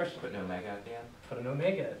 Christian. Put an omega at the end? Put an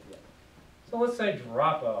omega at the end. So let's say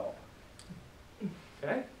dropo.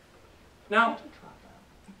 Okay? Now,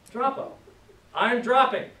 dropo. I'm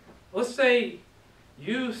dropping. Let's say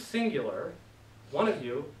you singular, one of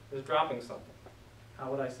you is dropping something. How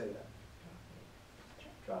would I say that?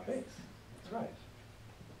 Drop base. That's right.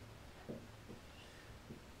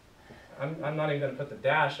 I'm not even going to put the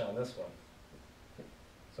dash on this one,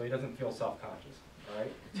 so he doesn't feel self-conscious. All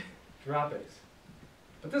right? Drop base.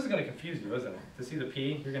 But this is going to confuse you, isn't it? To see the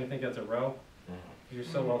P, you're going to think that's a row. You're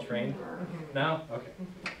so well trained. No? Okay.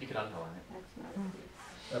 You can underline it. That's not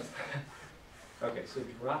That's okay, so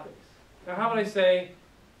drop base. Now how would I say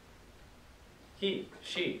he,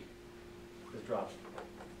 she is dropping?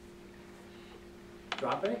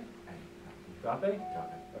 Dropping? Dropping?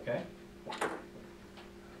 Okay.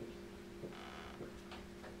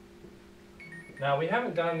 Now we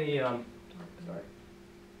haven't done the, sorry.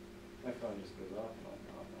 My phone just goes off and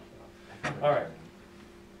off and off and off. All right.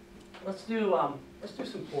 Let's do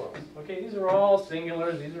some plurals. Okay, these are all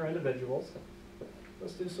singulars, these are individuals.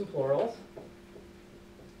 Let's do some plurals.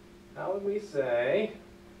 How would we say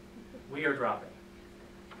we are dropping?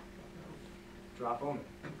 Drop on.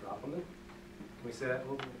 Drop on. Can we say that?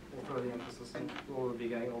 We'll throw the emphasis in the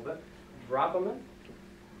beginning a little bit. Drop them in.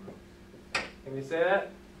 Can we say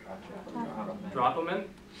that? Drop them in.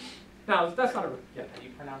 Now that's not a yeah. How do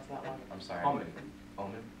you pronounce that one? I'm sorry. Omen.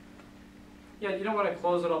 Omen? Yeah, you don't want to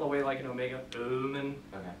close it all the way like an omega. Omen.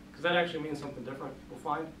 Okay. Because that actually means something different. We'll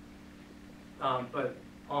find. But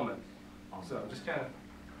almond. So just kind of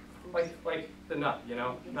like the nut,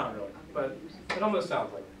 Not really, but it almost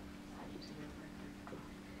sounds like it.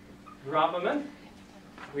 Drop them in.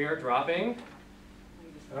 We are dropping.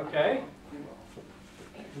 Okay.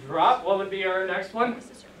 Drop. What would be our next one?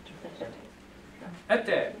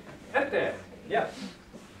 Ete. Ete. Yes.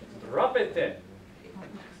 Drop ete.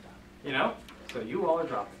 So you all are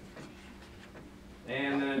dropping.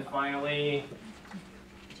 And then finally,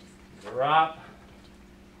 drop.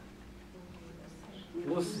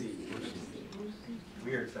 We'll see.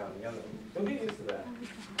 Weird sounding, isn't it? Don't get used to that.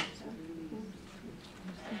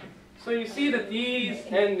 So you see that these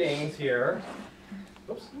endings here,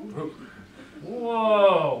 oops,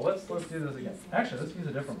 whoa, let's do this again. Actually, let's use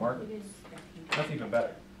a different marker. That's even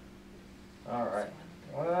better. All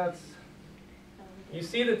right, you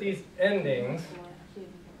see that these endings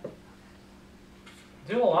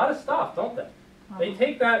do a lot of stuff, don't they? They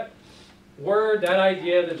take that word, that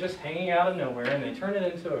idea that's just hanging out of nowhere, and they turn it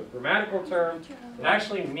into a grammatical term that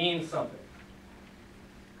actually means something.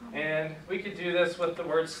 And we could do this with the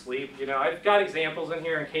word sleep. You know, I've got examples in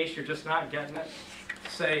here in case you're just not getting it.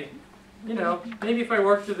 Say, you know, maybe if I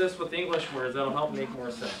work through this with English words, that'll help make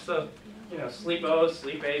more sense. So, you know, sleep-o,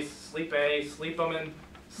 sleep-a, sleep-a, sleep-omen,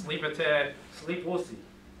 sleep-a-te, sleep-wussy.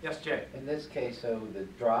 Yes, Jay? In this case, so the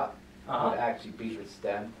drop would actually be the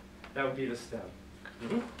stem. That would be the stem.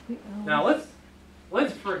 Mm-hmm. Now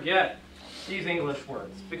let's forget these English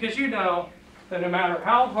words, because you know that no matter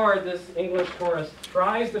how hard this English tourist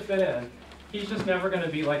tries to fit in, he's just never going to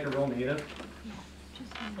be like a real native.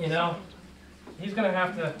 You know, he's going to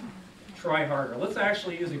have to try harder. Let's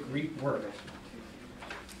actually use a Greek word,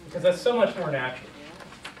 because that's so much more natural.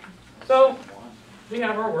 So we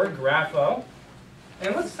have our word grapho,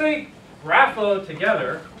 and let's say grapho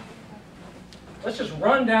together. Let's just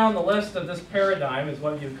run down the list of this paradigm, is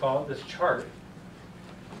what you'd call it, this chart,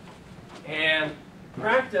 and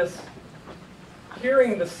practice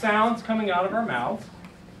hearing the sounds coming out of our mouths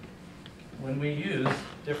when we use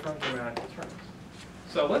different grammatical terms.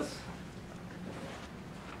 So let's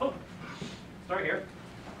start here.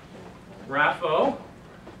 Grapho,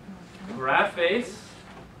 graphes,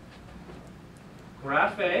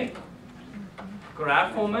 graphe,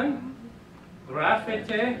 graphomen,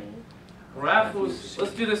 graphete, graphus.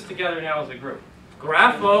 Let's do this together now as a group.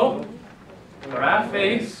 Grapho,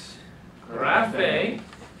 graphes, graphe,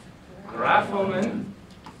 graphomen,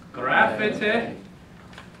 graphete,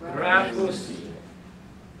 graphus.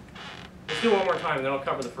 Let's do it one more time, and then I'll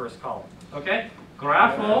cover the first column. Okay?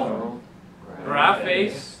 Grapho,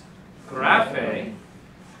 graphes, graphe,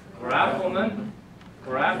 graphomen,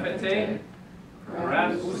 graphete,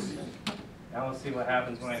 graphus. Now let's see what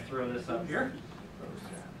happens when I throw this up here.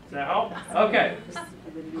 Does that help? Okay.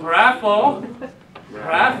 Grapho,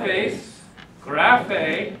 graphes,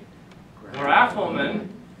 graphe, graphomen,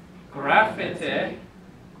 graphete,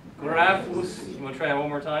 graphus. You want to try that one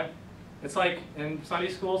more time? It's like in Sunday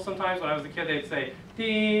school sometimes when I was a kid, they'd say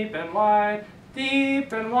deep and wide,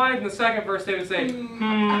 deep and wide. In the second verse, they would say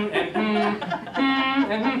and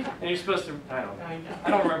and you're supposed to, I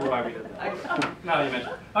don't remember why we did that. Now that you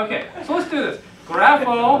mention it. Okay, so let's do this.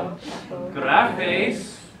 Grapho,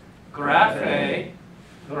 graphes, graphe,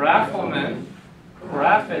 graphomen,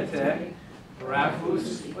 graphete,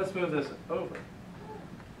 graphus. Let's move this over.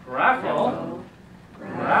 Grapho,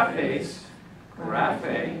 graphes,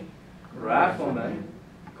 graphe, graphomen,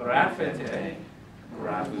 graphete,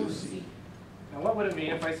 graphus. Now what would it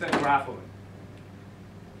mean if I said graphomen?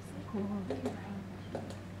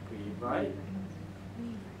 Right?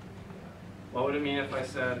 What would it mean if I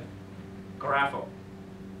said grapho?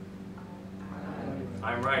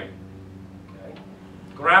 I'm right. Okay.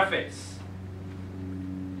 Graphics.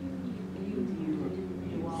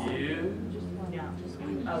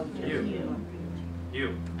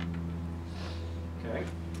 You. Okay.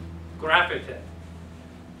 Graphite.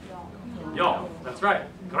 Y'all. That's right.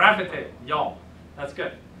 Graphite. Y'all. That's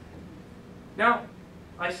good. Now,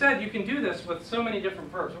 I said you can do this with so many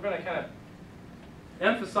different verbs. We're going to kind of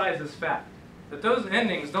emphasize this fact that those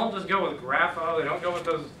endings don't just go with grapho. They don't go with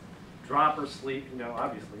those drop or sleep, you know,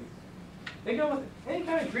 obviously. They go with any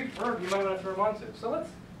kind of Greek verb you might want to throw them onto. So let's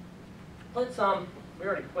we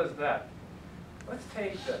already quizzed that. Let's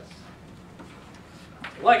take this.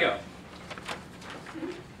 Lego.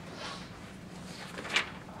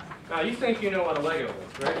 Now you think you know what a Lego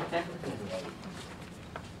is, right?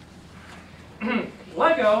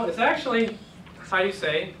 Lego is actually, how you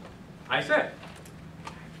say, I said.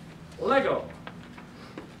 Lego.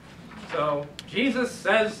 So Jesus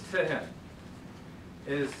says to him,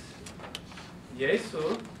 is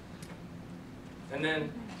Yesu, and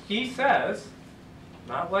then he says,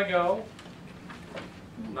 not Lego,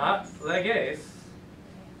 not leges,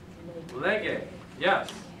 lege,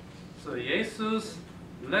 yes. So Jesus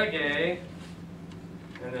lege,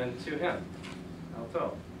 and then to him,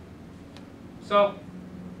 alto. So,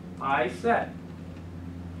 I said.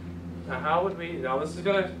 Now how would we, now this is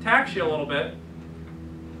going to tax you a little bit.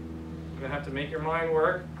 You're going to have to make your mind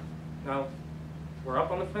work. Now, we're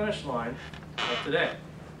up on the finish line of today.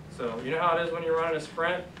 So, you know how it is when you're running a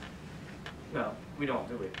sprint? No, we don't,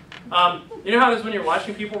 do we? You know how it is when you're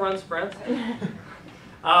watching people run sprints?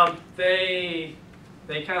 They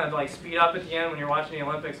they kind of like speed up at the end when you're watching the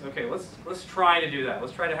Olympics. Okay, let's try to do that.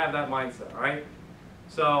 Let's try to have that mindset, all right?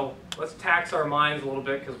 So let's tax our minds a little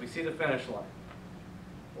bit because we see the finish line.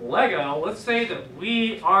 Lego, let's say that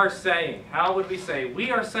we are saying. How would we say?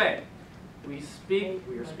 We are saying. We speak,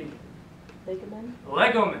 we are speaking. Legomen?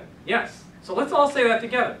 Legomen, yes. So let's all say that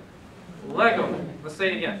together. Legomen. Let's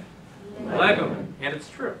say it again. Legomen. And it's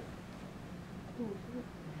true.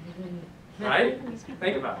 Right?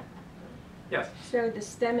 Think about it. Yes? So the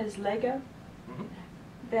stem is Lego? Mhm.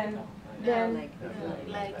 Then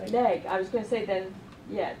Like, leg. I was going to say then,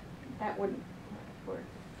 yeah, that wouldn't work.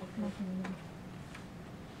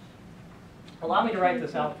 Allow me to write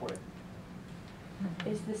this out for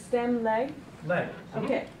you. Is the stem leg? Leg.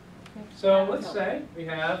 Okay. So let's say we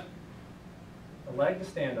have a leg to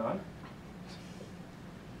stand on.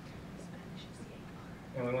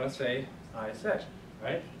 And we want to say, I say,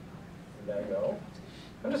 right? Lego.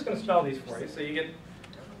 I'm just going to spell these for you so you get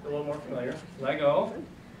a little more familiar. Lego.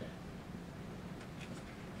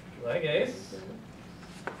 Legace.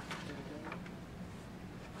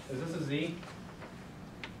 Is this a Z?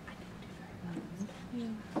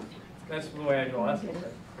 That's the way I do lessons.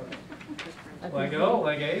 Okay. Lego,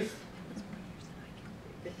 legace.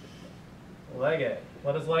 Lege.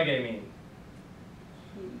 What does lege mean?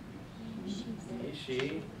 He,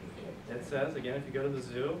 she. It says, again, if you go to the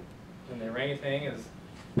zoo and the orangutan is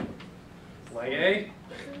lege,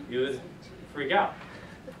 you would freak out.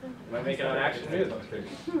 You might make it on Action News.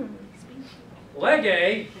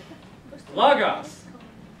 Lege, logos.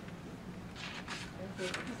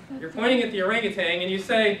 You're pointing at the orangutan and you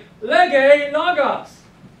say, lege, logos.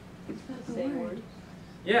 Same word.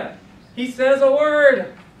 Yeah. He says a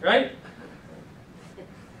word, right?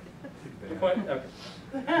 Okay.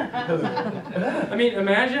 I mean,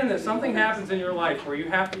 imagine that something happens in your life where you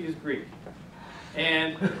have to use Greek.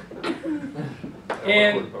 And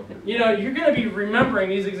you know, you're going to be remembering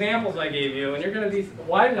these examples I gave you, and you're going to be,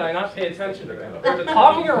 why did I not pay attention to them? There's a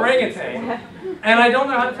talking orangutan, and I don't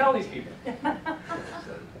know how to tell these people.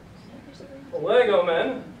 Lego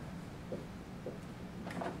men.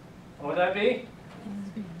 What would that be?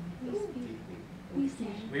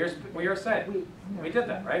 We are saying. We did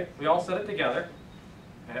that, right? We all said it together,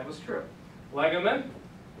 and it was true. Legomen,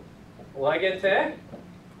 legete,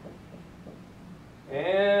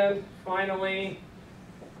 and finally,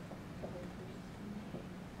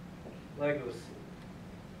 legos.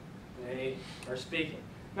 They are speaking.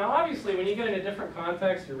 Now, obviously, when you get in a different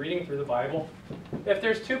context, you're reading through the Bible. If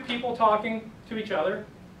there's two people talking to each other,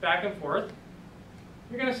 back and forth,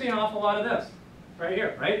 you're going to see an awful lot of this, right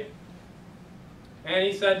here, right? And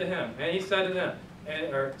he said to him, and he said to them,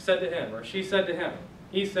 or said to him, or she said to him.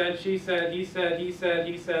 He said, she said, he said, he said,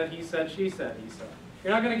 he said, he said, she said, he said.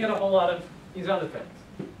 You're not going to get a whole lot of these other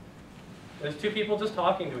things. There's two people just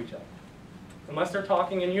talking to each other. Unless they're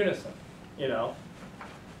talking in unison, you know.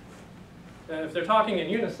 And if they're talking in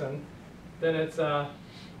unison, then it's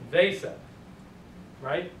they said,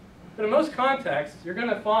 right? But in most contexts, you're going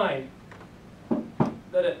to find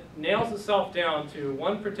that it nails itself down to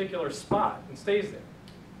one particular spot and stays there.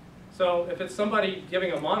 So if it's somebody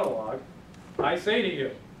giving a monologue, I say to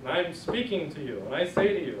you, and I'm speaking to you, and I say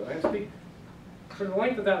to you, and I'm speaking. For the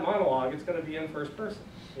length of that monologue, it's going to be in first person,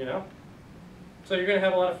 you know? So you're going to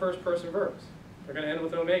have a lot of first person verbs. They're going to end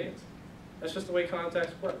with omegas. That's just the way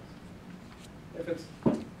context works.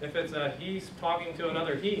 If it's a he's talking to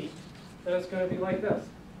another he, then it's going to be like this.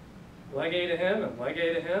 Lege to him, and lege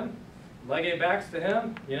to him. Lege backs to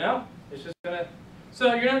him, you know? It's just going to...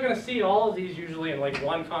 So you're not going to see all of these usually in like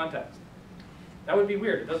one context. That would be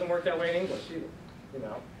weird. It doesn't work that way in English either, you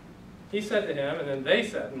know? He said to him, and then they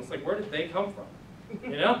said, and it's like, where did they come from?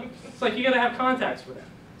 You know? It's like you got to have context for that.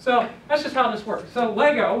 So that's just how this works. So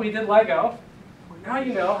Lego, we did Lego. Now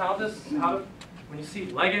you know how when you see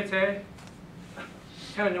legete,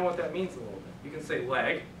 you kind of know what that means a little bit. You can say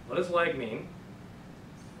leg. What does leg mean?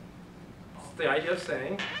 It's the idea of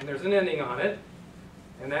saying, and there's an ending on it,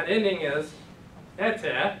 and that ending is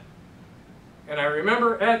ete, and I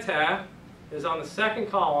remember ete is on the second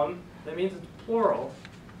column. That means it's plural,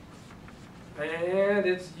 and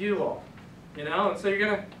it's you all, you know. And so you're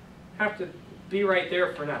gonna have to be right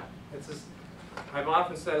there for now. It's just, I've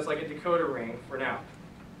often said it's like a decoder ring for now,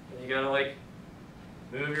 and you gotta like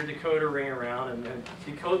move your decoder ring around and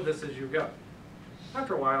decode this as you go.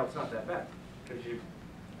 After a while, it's not that bad because you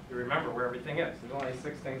remember where everything is. There's only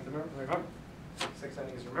 6 things to remember. 6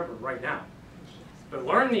 things to remember right now. But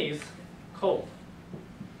learn these cold.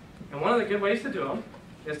 And one of the good ways to do them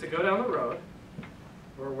is to go down the road,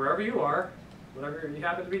 or wherever you are, whatever you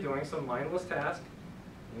happen to be doing, some mindless task.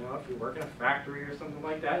 You know, if you work in a factory or something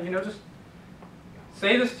like that, you know, just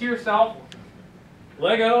Say this to yourself.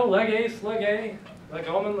 Lego, legace, legay,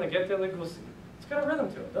 legomen, legete, legusi. It's got a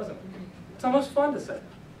rhythm to it, doesn't it? It's almost fun to say.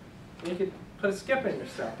 You could put a skip in your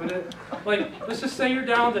step. But it, like, let's just say you're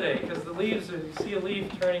down today because the leaves, you see a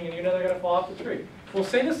leaf turning and you know they're going to fall off the tree. Well,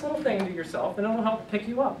 say this little thing to yourself and it'll help pick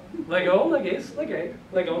you up. Lego, legace, legay,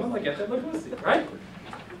 legomen, legete, legusi, right?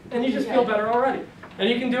 And you just feel better already. And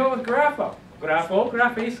you can do it with grapho. Grapho,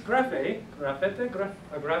 graphes, graphe, grafete,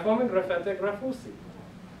 graphomen, grafete, grafusi.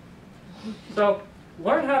 So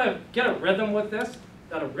learn how to get a rhythm with this.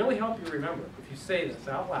 That'll really help you remember if you say this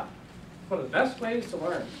out loud. One of the best ways to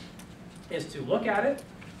learn is to look at it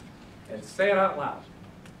and say it out loud.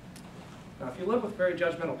 Now, if you live with very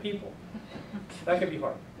judgmental people, that can be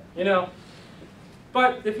hard, you know.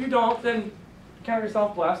 But if you don't, then count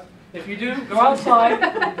yourself blessed. If you do, go outside.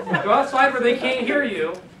 Go outside where they can't hear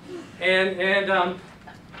you, and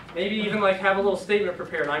maybe even like have a little statement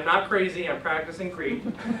prepared. I'm not crazy. I'm practicing Greek,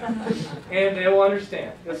 and they will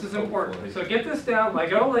understand. This is important. So get this down.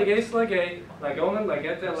 Lego, legace, legay, legomen,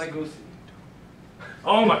 legete, legusi.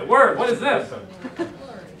 Oh my word! What is this?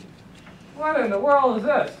 What in the world is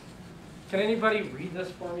this? Can anybody read this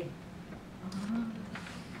for me?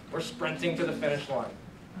 We're sprinting to the finish line.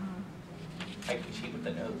 I can cheat with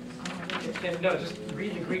the nose. No, just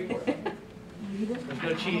read the Greek word. There's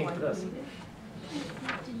no cheating for this.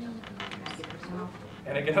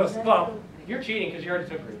 And it goes, well, you're cheating because you already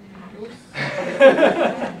took Greek.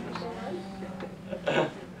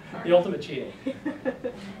 The ultimate cheating.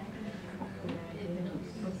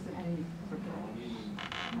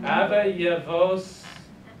 Ava Yevos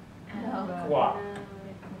Qua.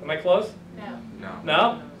 Am I close? No.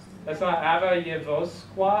 No? That's not Ava Yevos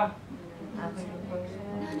Qua?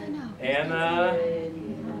 Anna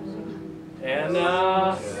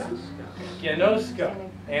Genosko.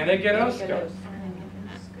 Anna Genosko.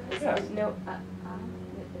 Yes. No,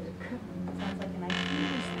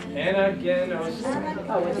 Anna Genosko.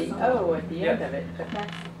 oh, with the O at the end Yeah. of it, but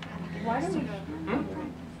that's, why do we,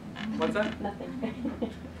 What's that?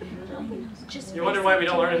 nothing. You wonder why we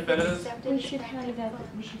don't learn infinitives? We should have it at,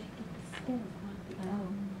 we should get the stem.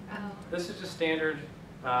 This is just standard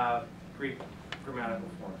Greek grammatical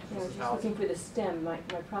form. Yeah, This we're is just how looking for the stem. My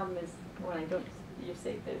problem is when I don't, you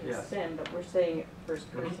say there's a Yes. stem, but we're saying it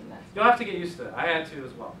first person, that's. You'll have to get used to it. I had to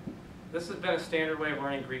as well. This has been a standard way of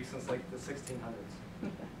learning Greek since like the 1600s.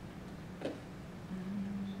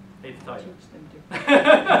 Hate to tell you. Teach them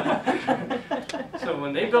to. So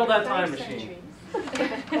when they build that time machine,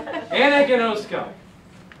 Anna Genosko.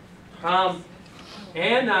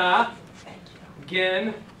 Anna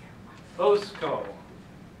Genosko.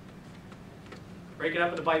 Break it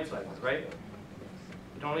up into bite sizes, right?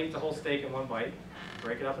 You don't eat the whole steak in one bite.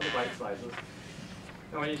 Break it up into bite sizes.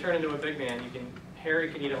 And when you turn into a big man,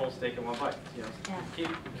 Harry can eat a whole steak in one bite. You know,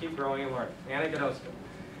 keep growing and learning. Anna Genosko.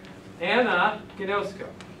 Anna Genosko.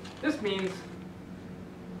 This means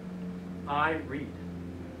I read.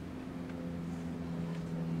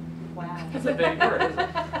 Wow. It's a big word, isn't it?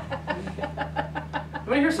 You want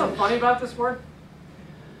to hear something funny about this word?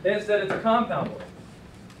 Is that it's a compound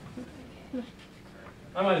word.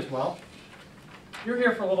 I might as well. You're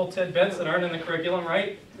here for little tidbits that aren't in the curriculum,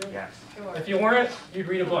 right? Yes. If you weren't, you'd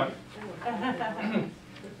read a book.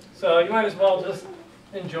 So you might as well just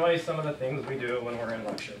enjoy some of the things we do when we're in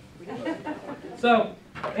lecture. So,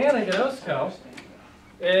 Anna Genosko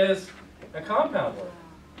is a compound word.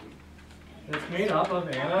 It's made up of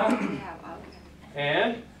Anna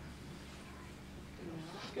and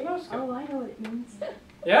Genosko. Oh, I know what it means.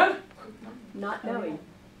 Yeah? Not knowing.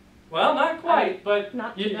 Well, not quite, but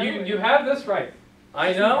Not you knowing. have this right.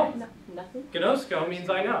 I know. Nothing? Genosko means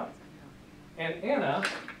I know. And Anna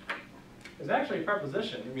is actually a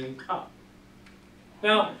preposition. It means up.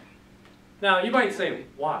 Now you might say,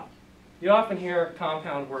 why? You often hear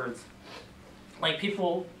compound words. Like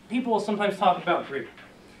people will sometimes talk about Greek.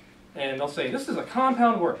 And they'll say, this is a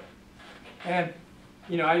compound word. And,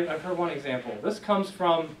 you know, I've heard one example. This comes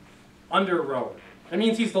from under rower. It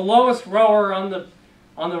means he's the lowest rower on the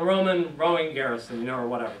Roman rowing garrison, you know, or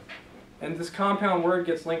whatever. And this compound word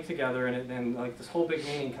gets linked together, and then like this whole big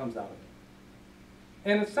meaning comes out of it.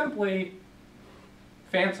 And it's simply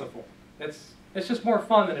fanciful. It's just more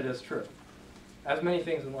fun than it is true, as many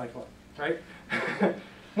things in life are, right?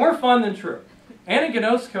 More fun than true. Anna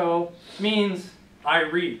Genosko means I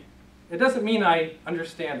read. It doesn't mean I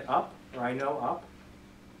understand up or I know up,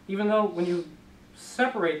 even though when you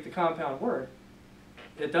separate the compound word,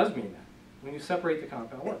 it does mean that. When you separate the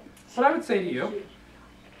compound word. But I would say to you,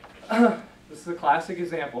 this is a classic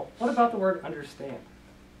example. What about the word understand?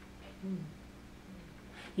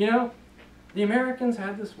 You know, the Americans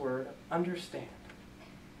had this word, understand.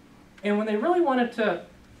 And when they really wanted to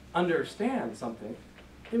understand something,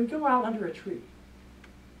 they would go out under a tree.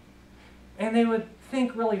 And they would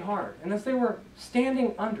think really hard. And as they were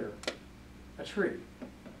standing under a tree,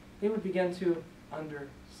 they would begin to understand.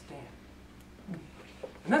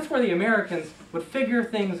 And that's where the Americans would figure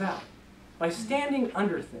things out, by standing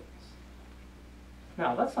under things.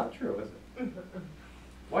 Now, that's not true, is it?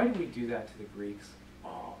 Why do we do that to the Greeks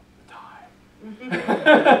all the time?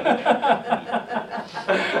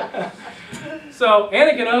 So,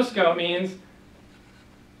 anaginosko means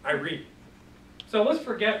I read. So let's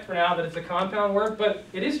forget for now that it's a compound word, but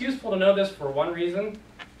it is useful to know this for one reason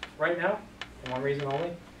right now, and one reason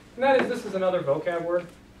only. And that is, this is another vocab word,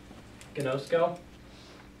 gnosko.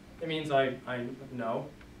 It means I know.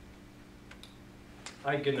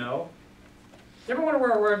 I know. You ever wonder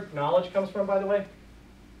where our word knowledge comes from, by the way?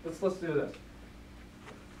 Let's do this.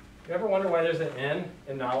 You ever wonder why there's an N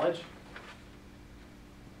in knowledge?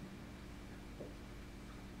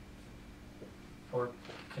 Or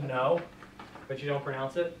to know, but you don't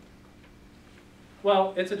pronounce it?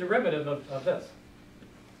 Well, it's a derivative of this.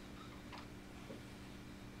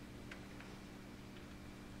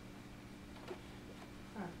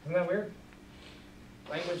 Isn't that weird?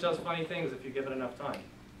 Language does funny things if you give it enough time.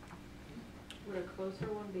 Would a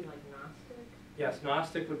closer one be like Gnostic? Yes,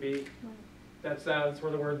 Gnostic would be, that's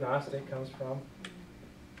where the word Gnostic comes from.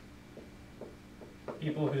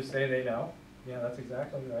 People who say they know. Yeah, that's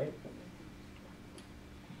exactly right.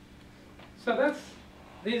 So that's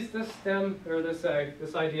this stem, or this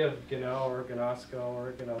idea of gno or gnosko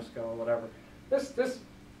or gnosko or whatever. This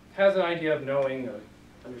has an idea of knowing or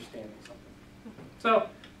understanding something. So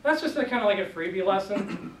that's just kind of like a freebie lesson.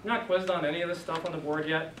 I'm not quizzed on any of this stuff on the board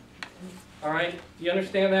yet. All right, do you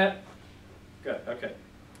understand that? Good. Okay.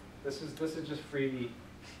 This is just freebie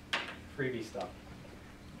stuff.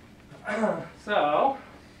 So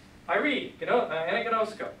I read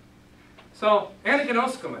anaginosko. So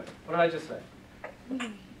anaginoskomen. What did I just say?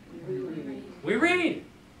 We read.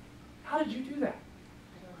 How did you do that?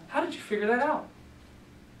 How did you figure that out?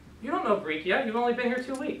 You don't know Greek yet. You've only been here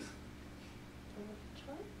 2 weeks.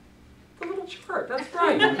 The little chart. That's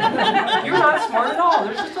right. You're not smart at all.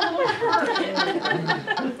 There's just a little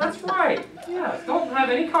chart. That's right. Yes. Don't have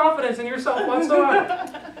any confidence in yourself whatsoever.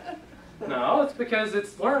 No, it's because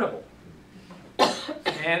it's learnable.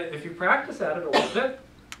 And if you practice at it a little bit,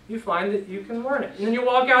 you find that you can learn it. And then you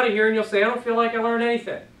walk out of here and you'll say, I don't feel like I learned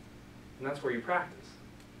anything. And that's where you practice.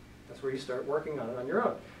 That's where you start working on it on your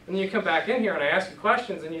own. And then you come back in here and I ask you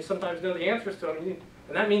questions and you sometimes know the answers to them. And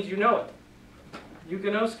that means you know it. You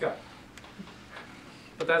gnosko.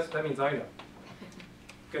 But that means I know.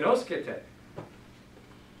 Gnoskete.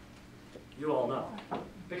 You all know.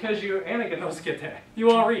 Because you anagnoskete.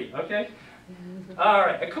 You all read, okay? All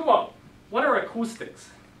right, akuo. What are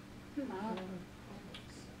acoustics?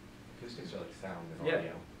 Acoustics are like sound and Yeah,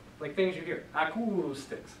 audio. like things you hear.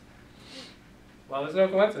 Acoustics. Well, there's no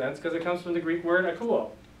coincidence because it comes from the Greek word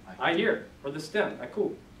akuo. I hear, or the stem,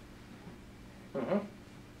 aku.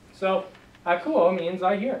 So, akuo means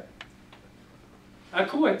I hear.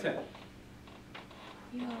 Akuete.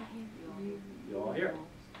 You all hear.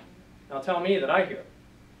 Now tell me that I hear.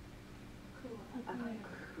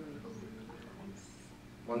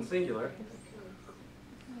 One singular.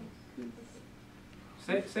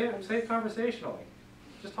 Say it conversationally.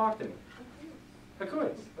 Just talk to me.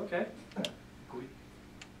 Akuis. Okay.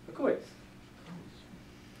 Akuis.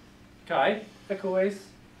 Kai. Akuis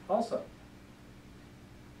also.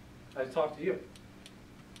 I talk to you.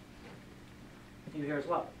 You hear as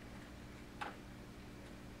well.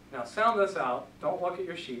 Now sound this out. Don't look at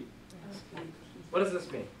your sheet. What does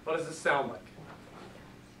this mean? What does this sound like?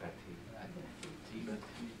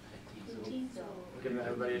 We're giving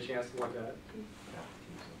everybody a chance to look at it.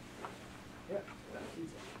 Yeah.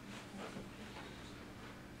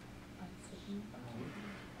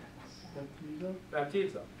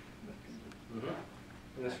 Baptizo.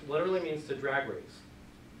 And this literally means to drag race.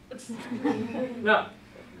 No.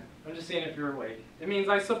 I'm just seeing if you're awake. It means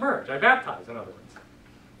I submerge. I baptize, in other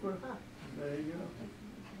words. There you go.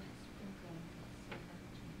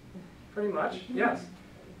 Pretty much, yes.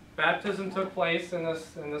 Baptism took place in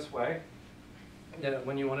this way.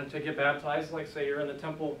 When you wanted to get baptized, like say you're in the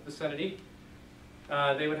temple vicinity,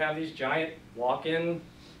 they would have these giant walk-in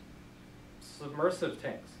submersive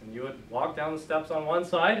tanks. And you would walk down the steps on one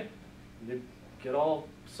side, you'd get all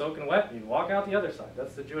soaking wet, and you'd walk out the other side.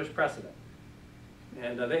 That's the Jewish precedent.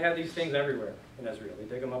 And they had these things everywhere in Israel. They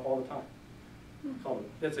dig them up all the time.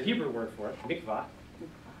 It's a Hebrew word for it, mikvah.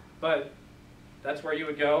 But that's where you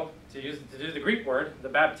would go to do the Greek word, the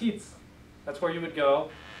baptiz. That's where you would go,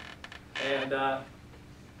 and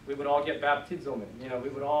We would all get baptizomen. You know, we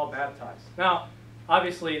would all baptize. Now,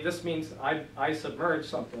 obviously, this means I submerge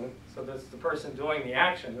something. So this is the person doing the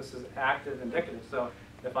action. This is active indicative. So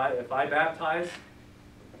if I baptize,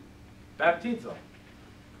 baptizo.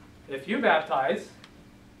 If you baptize,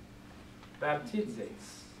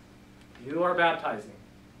 baptizes. You are baptizing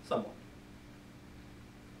someone.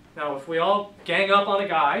 Now, if we all gang up on a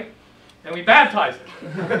guy and we baptize him,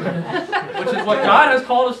 which is what God has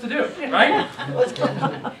called us to do, right?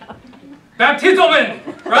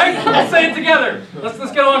 Baptizomen, right? Let's say it together. Let's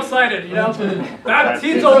get all excited, you know?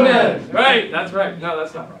 Baptizomen, right? That's right. No,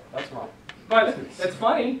 that's not right. That's wrong. But it's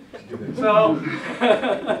funny. So,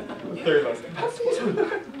 third of us.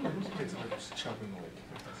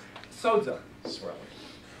 Sozo.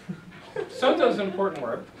 Sozo is an important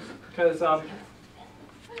word because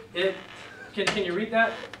can you read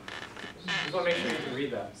that? Just want to make sure you can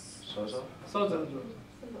read that. Sozo? Sozo.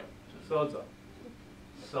 Sozo.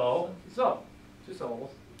 So. 2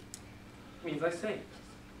 syllables. Means I say.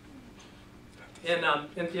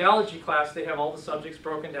 In theology class, they have all the subjects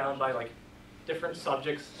broken down by like different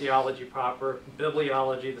subjects. Theology proper,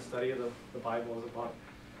 bibliology, the study of the Bible as a book.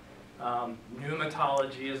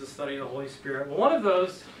 Pneumatology is the study of the Holy Spirit. Well, one of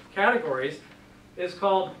those categories is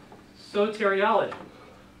called soteriology.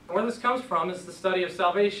 And where this comes from is the study of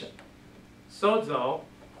salvation. Sozo,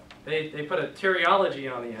 they put a teriology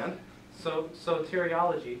on the end.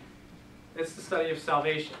 Soteriology, it's the study of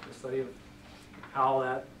salvation, the study of how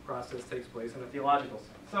that process takes place in a theological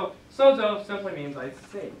sense. So sozo simply means I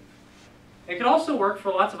save. It can also work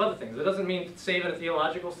for lots of other things. It doesn't mean save in a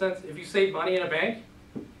theological sense. If you save money in a bank,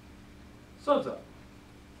 sozo.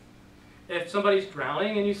 If somebody's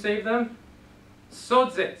drowning and you save them,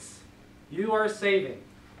 sodzes. You are saving.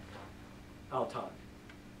 Altan.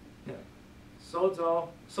 Yeah. Sozo,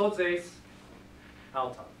 sodzes,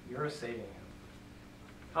 altan. You're saving him.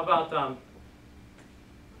 How about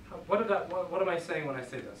what am I saying when I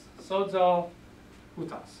say this? Sozo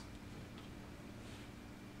hutas.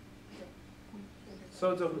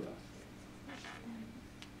 Sozo hutas.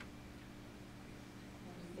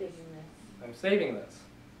 I'm saving this.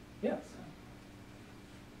 Yes.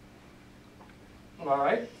 All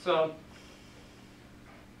right. So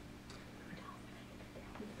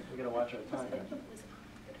we gotta watch our time here.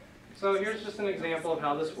 So here's just an example of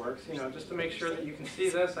how this works. You know, just to make sure that you can see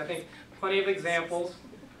this. I think plenty of examples.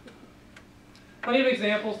 Plenty of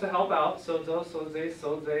examples to help out. Sozo, soze,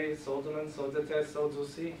 soze, sozomen, sozete,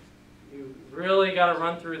 sozusi. You really got to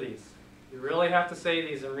run through these. You really have to say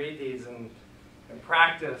these and read these and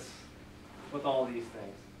practice with all these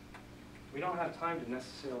things. We don't have time to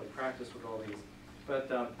necessarily practice with all these.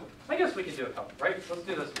 But I guess we could do a couple, right? Let's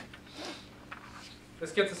do this one.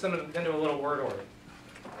 This gets us into a little word order.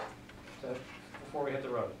 So, before we hit the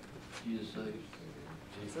road. Jesus saves.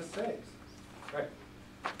 Jesus saves. Right.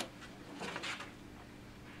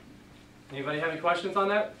 Anybody have any questions on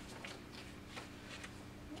that?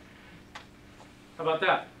 How about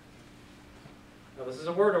that? Now this is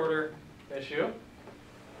a word order issue.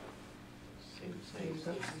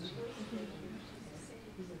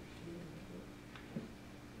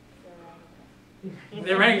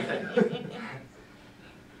 The orangutan.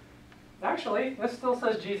 Actually, this still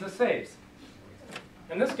says Jesus saves.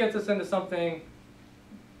 And this gets us into something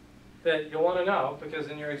that you'll want to know, because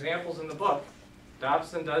in your examples in the book,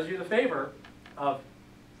 Dobson does you the favor of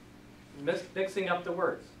mixing up the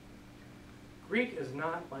words. Greek is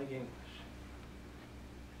not like English.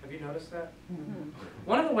 Have you noticed that? Mm-hmm.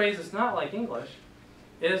 One of the ways it's not like English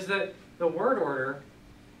is that the word order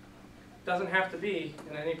doesn't have to be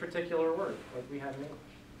in any particular word like we have in English.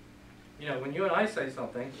 You know, when you and I say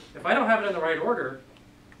something, if I don't have it in the right order,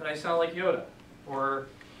 then I sound like Yoda, or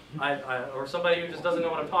or somebody who just doesn't know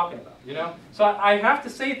what I'm talking about, you know? So I have to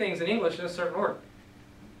say things in English in a certain order.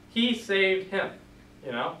 He saved him,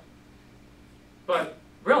 you know? But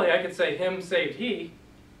really, I could say him saved he,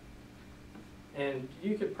 and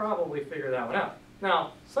you could probably figure that one out.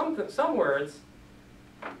 Now, some words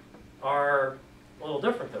are a little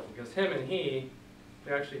different, though, because him and he,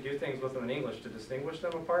 we actually do things with them in English to distinguish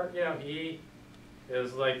them apart. You know, he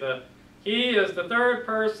is the third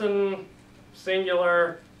person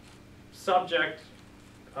singular subject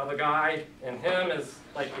of a guy, and him is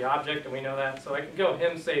like the object, and we know that. So I can go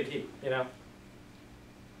him saved he, you know.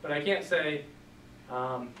 But I can't say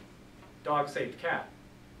dog saved cat,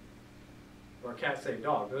 or cat saved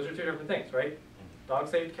dog. Those are two different things, right? Dog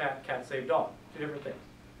saved cat, cat saved dog. Two different things.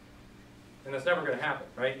 And that's never going to happen,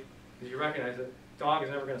 right? Because you recognize that dog is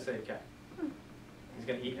never going to save cat. He's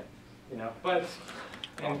going to eat him, you know. But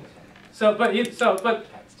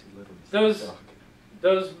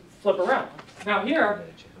those flip around. Now here,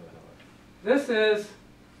 this is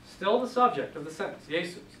still the subject of the sentence,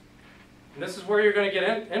 Jesus. And this is where you're going to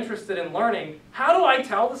get interested in learning, how do I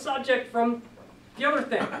tell the subject from the other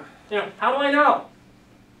thing? You know, how do I know?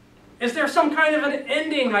 Is there some kind of an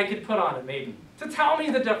ending I could put on it, maybe, to tell me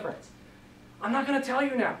the difference? I'm not going to tell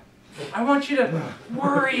you now. I want you to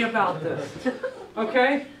worry about this.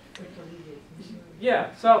 Okay?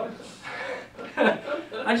 Yeah, so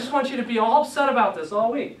I just want you to be all upset about this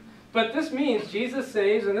all week. But this means Jesus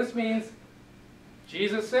saves, and this means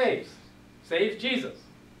Jesus saves. Saves Jesus.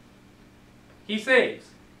 He saves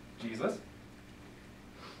Jesus.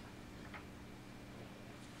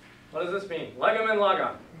 What does this mean? Legum and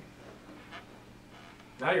logon.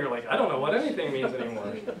 Now you're like, I don't know what anything means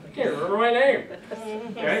anymore. I can't remember my name.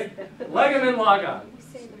 Okay? Legum and logon. We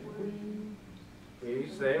say the word. We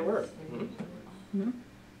say a word.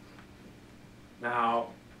 Now,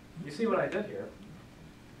 you see what I did here?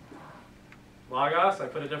 Logos, I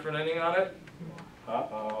put a different ending on it.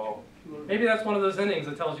 Uh-oh. Maybe that's one of those endings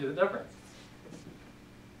that tells you the difference.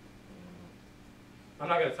 I'm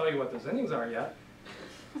not going to tell you what those endings are yet.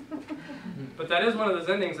 But that is one of those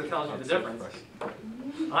endings that tells you the difference.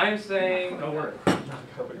 I'm saying a word.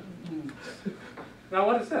 Now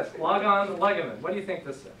what is this? Logon, legament. What do you think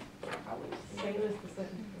this is? Same as the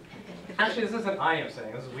sentence. Actually, this isn't I am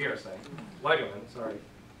saying. This is we are saying. Legament, sorry.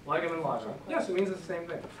 Legament, logon. Yes, it means the same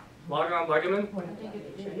thing. Logon, legament.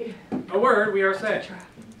 A word we are saying.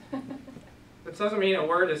 It doesn't mean a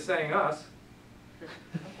word is saying us.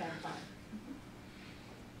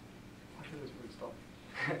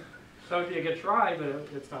 So if you could try, but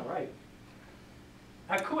it's not right.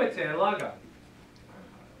 Akuete logon.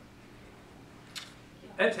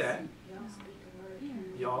 Ete.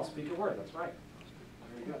 Y'all speak a word. That's right.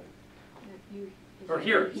 Very good. Or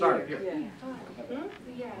here. Sorry, here.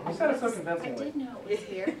 Yeah. You said it so I convincingly. did know it was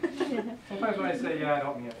here. Sometimes when I say yeah, I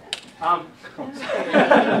don't mean it.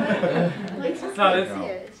 Like, it's No, it's-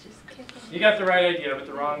 here. It's just kicking. You got the right idea, but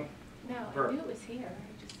the wrong No, I verb. knew it was here.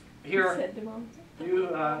 I just. here. Said the wrong thing.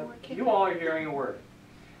 You all are hearing a word.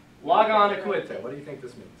 Logon akuete. What do you think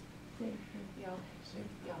this means? Y'all.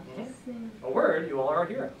 A word you all are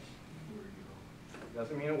hearing.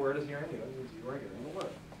 Doesn't mean a word is hearing you. It means you are hearing a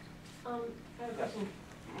word. I have a question.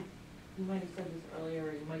 You might have said this earlier,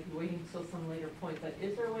 or you might be waiting until some later point, but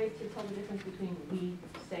is there a way to tell the difference between we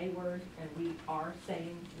say words and we are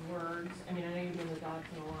saying words? I mean, I know you're doing the dots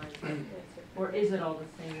and the lines, or is it all the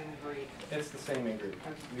same in Greek? It's the same in Greek.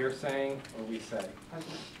 We are saying or we say.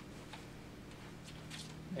 Okay.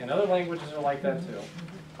 And other languages are like that too.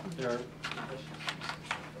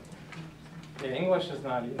 Yeah, English is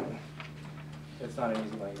not even. It's not an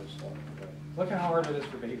easy language to learn. Look how hard it is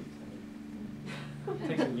for babies. It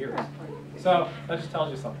takes them years. So that just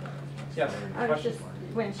tells you something. Yes. I was Question? just,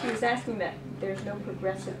 when she was asking that, there's no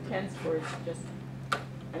progressive tense for it, just,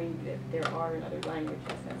 I mean, there are in other languages,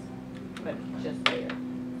 but just there.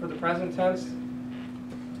 For the present tense,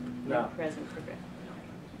 no. Present progressive.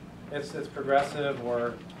 It's progressive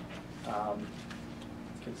or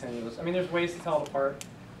continuous. I mean, there's ways to tell it apart,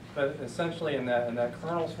 but essentially in that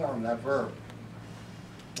kernel form, that verb,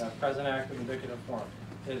 that present active indicative form,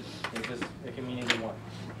 it can mean either one.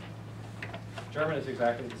 German is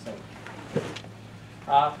exactly the same.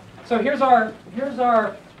 So here's our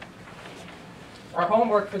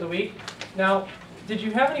homework for the week. Now, did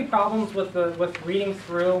you have any problems with reading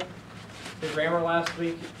through the grammar last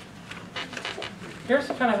week? Here's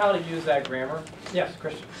kind of how to use that grammar. Yes,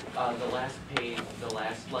 Christian. The last page, the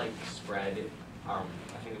last like spread, I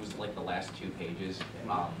think it was like the last 2 pages,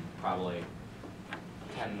 probably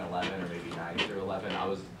 10 and 11 or maybe 9 through 11.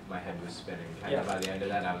 My head was spinning kind of by the end of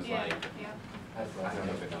that. I was like, I don't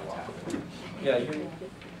even know what's happening.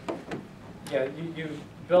 Yeah, you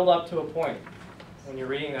build up to a point when you're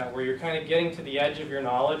reading that where you're kind of getting to the edge of your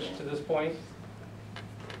knowledge to this point,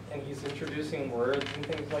 and he's introducing words and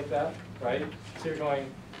things like that, right? So you're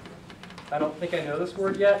going, I don't think I know this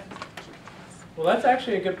word yet. Well, that's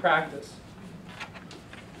actually a good practice.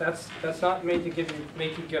 That's not made to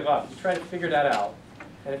make you give up. You try to figure that out,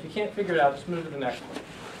 and if you can't figure it out, just move to the next one.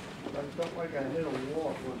 I felt like I hit a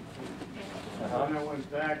wall at one point. And I went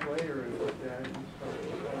back later and looked at it and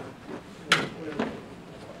stuff.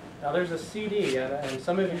 Now there's a CD, and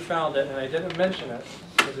some of you found it, and I didn't mention it.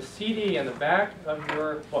 There's a CD in the back of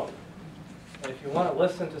your book. And if you want to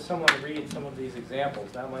listen to someone read some of these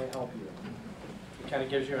examples, that might help you. It kind of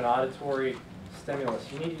gives you an auditory stimulus.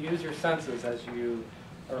 You need to use your senses as you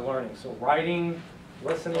are learning. So writing,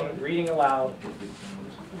 listening, reading aloud.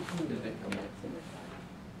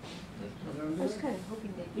 I was kind of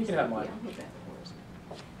hoping that You can have mine. the alphabet for us.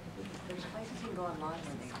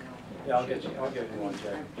 Yeah, I'll give you one,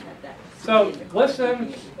 Jay. So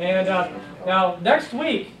listen, and now next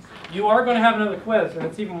week you are going to have another quiz, and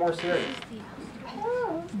it's even more serious.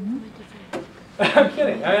 I'm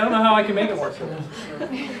kidding. I don't know how I can make it more serious.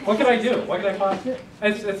 What can I do? What can I possibly?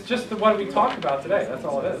 It's just what we talked about today. That's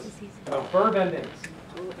all it is. Verb endings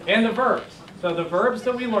and the verbs. So the verbs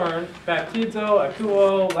that we learned: baptizo,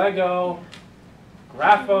 akuo, lego,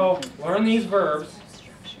 grapho. Learn these verbs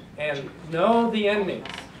and know the endings.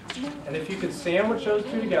 And if you can sandwich those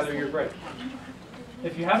two together, you're great.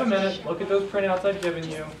 If you have a minute, look at those printouts I've given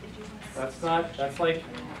you. That's like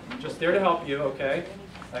just there to help you, okay?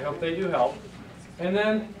 I hope they do help. And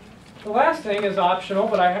then the last thing is optional,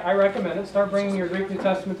 but I recommend it. Start bringing your Greek New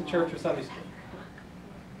Testament to church or Sunday school.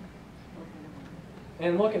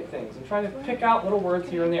 And look at things and try to pick out little words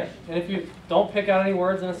here and there. And if you don't pick out any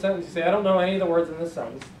words in a sentence, you say, I don't know any of the words in this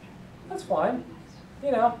sentence. That's fine.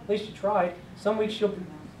 You know, at least you tried. Some weeks you'll,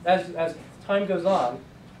 as time goes on,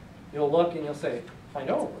 you'll look and you'll say, I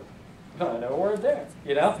know a word. I know a word there.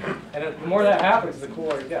 You know? And the more that happens, the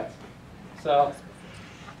cooler it gets. So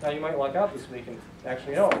now you might luck out this week and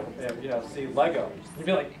actually see Lego. You'd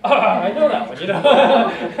be like, I know that one, you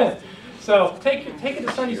know? So take it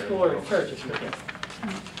to Sunday school or church if you can.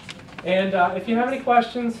 And if you have any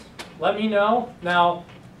questions, let me know. Now,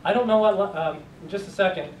 I don't know what, in just a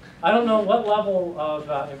second, I don't know what level of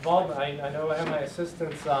involvement. I know I have my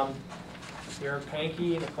assistants here,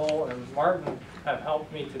 Panky, Nicole, and Martin have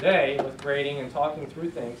helped me today with grading and talking through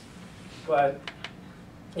things. But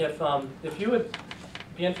if you would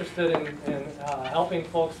be interested in helping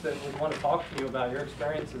folks that would want to talk to you about your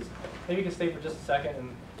experiences, maybe you can stay for just a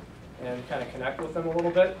second and kind of connect with them a little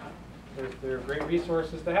bit. They're great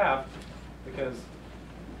resources to have because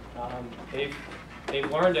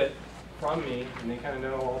they've learned it from me and they kind of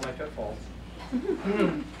know all my pitfalls.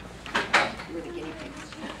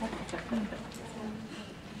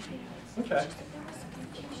 Okay.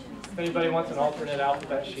 If anybody wants an alternate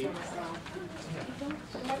alphabet sheet.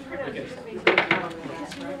 Okay.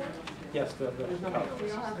 Yes, the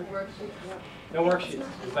no worksheets.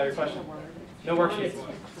 Is that your question? No worksheets.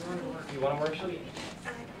 You want a worksheet?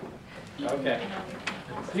 Okay.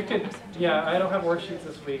 You could, yeah, I don't have worksheets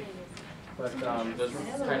this week, but Those were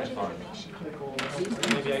kind of fun.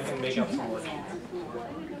 maybe I can make up some worksheets.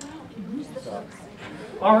 So.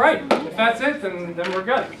 All right, if that's it, then we're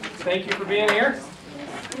good. Thank you for being here.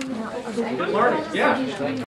 Good learning. Yeah.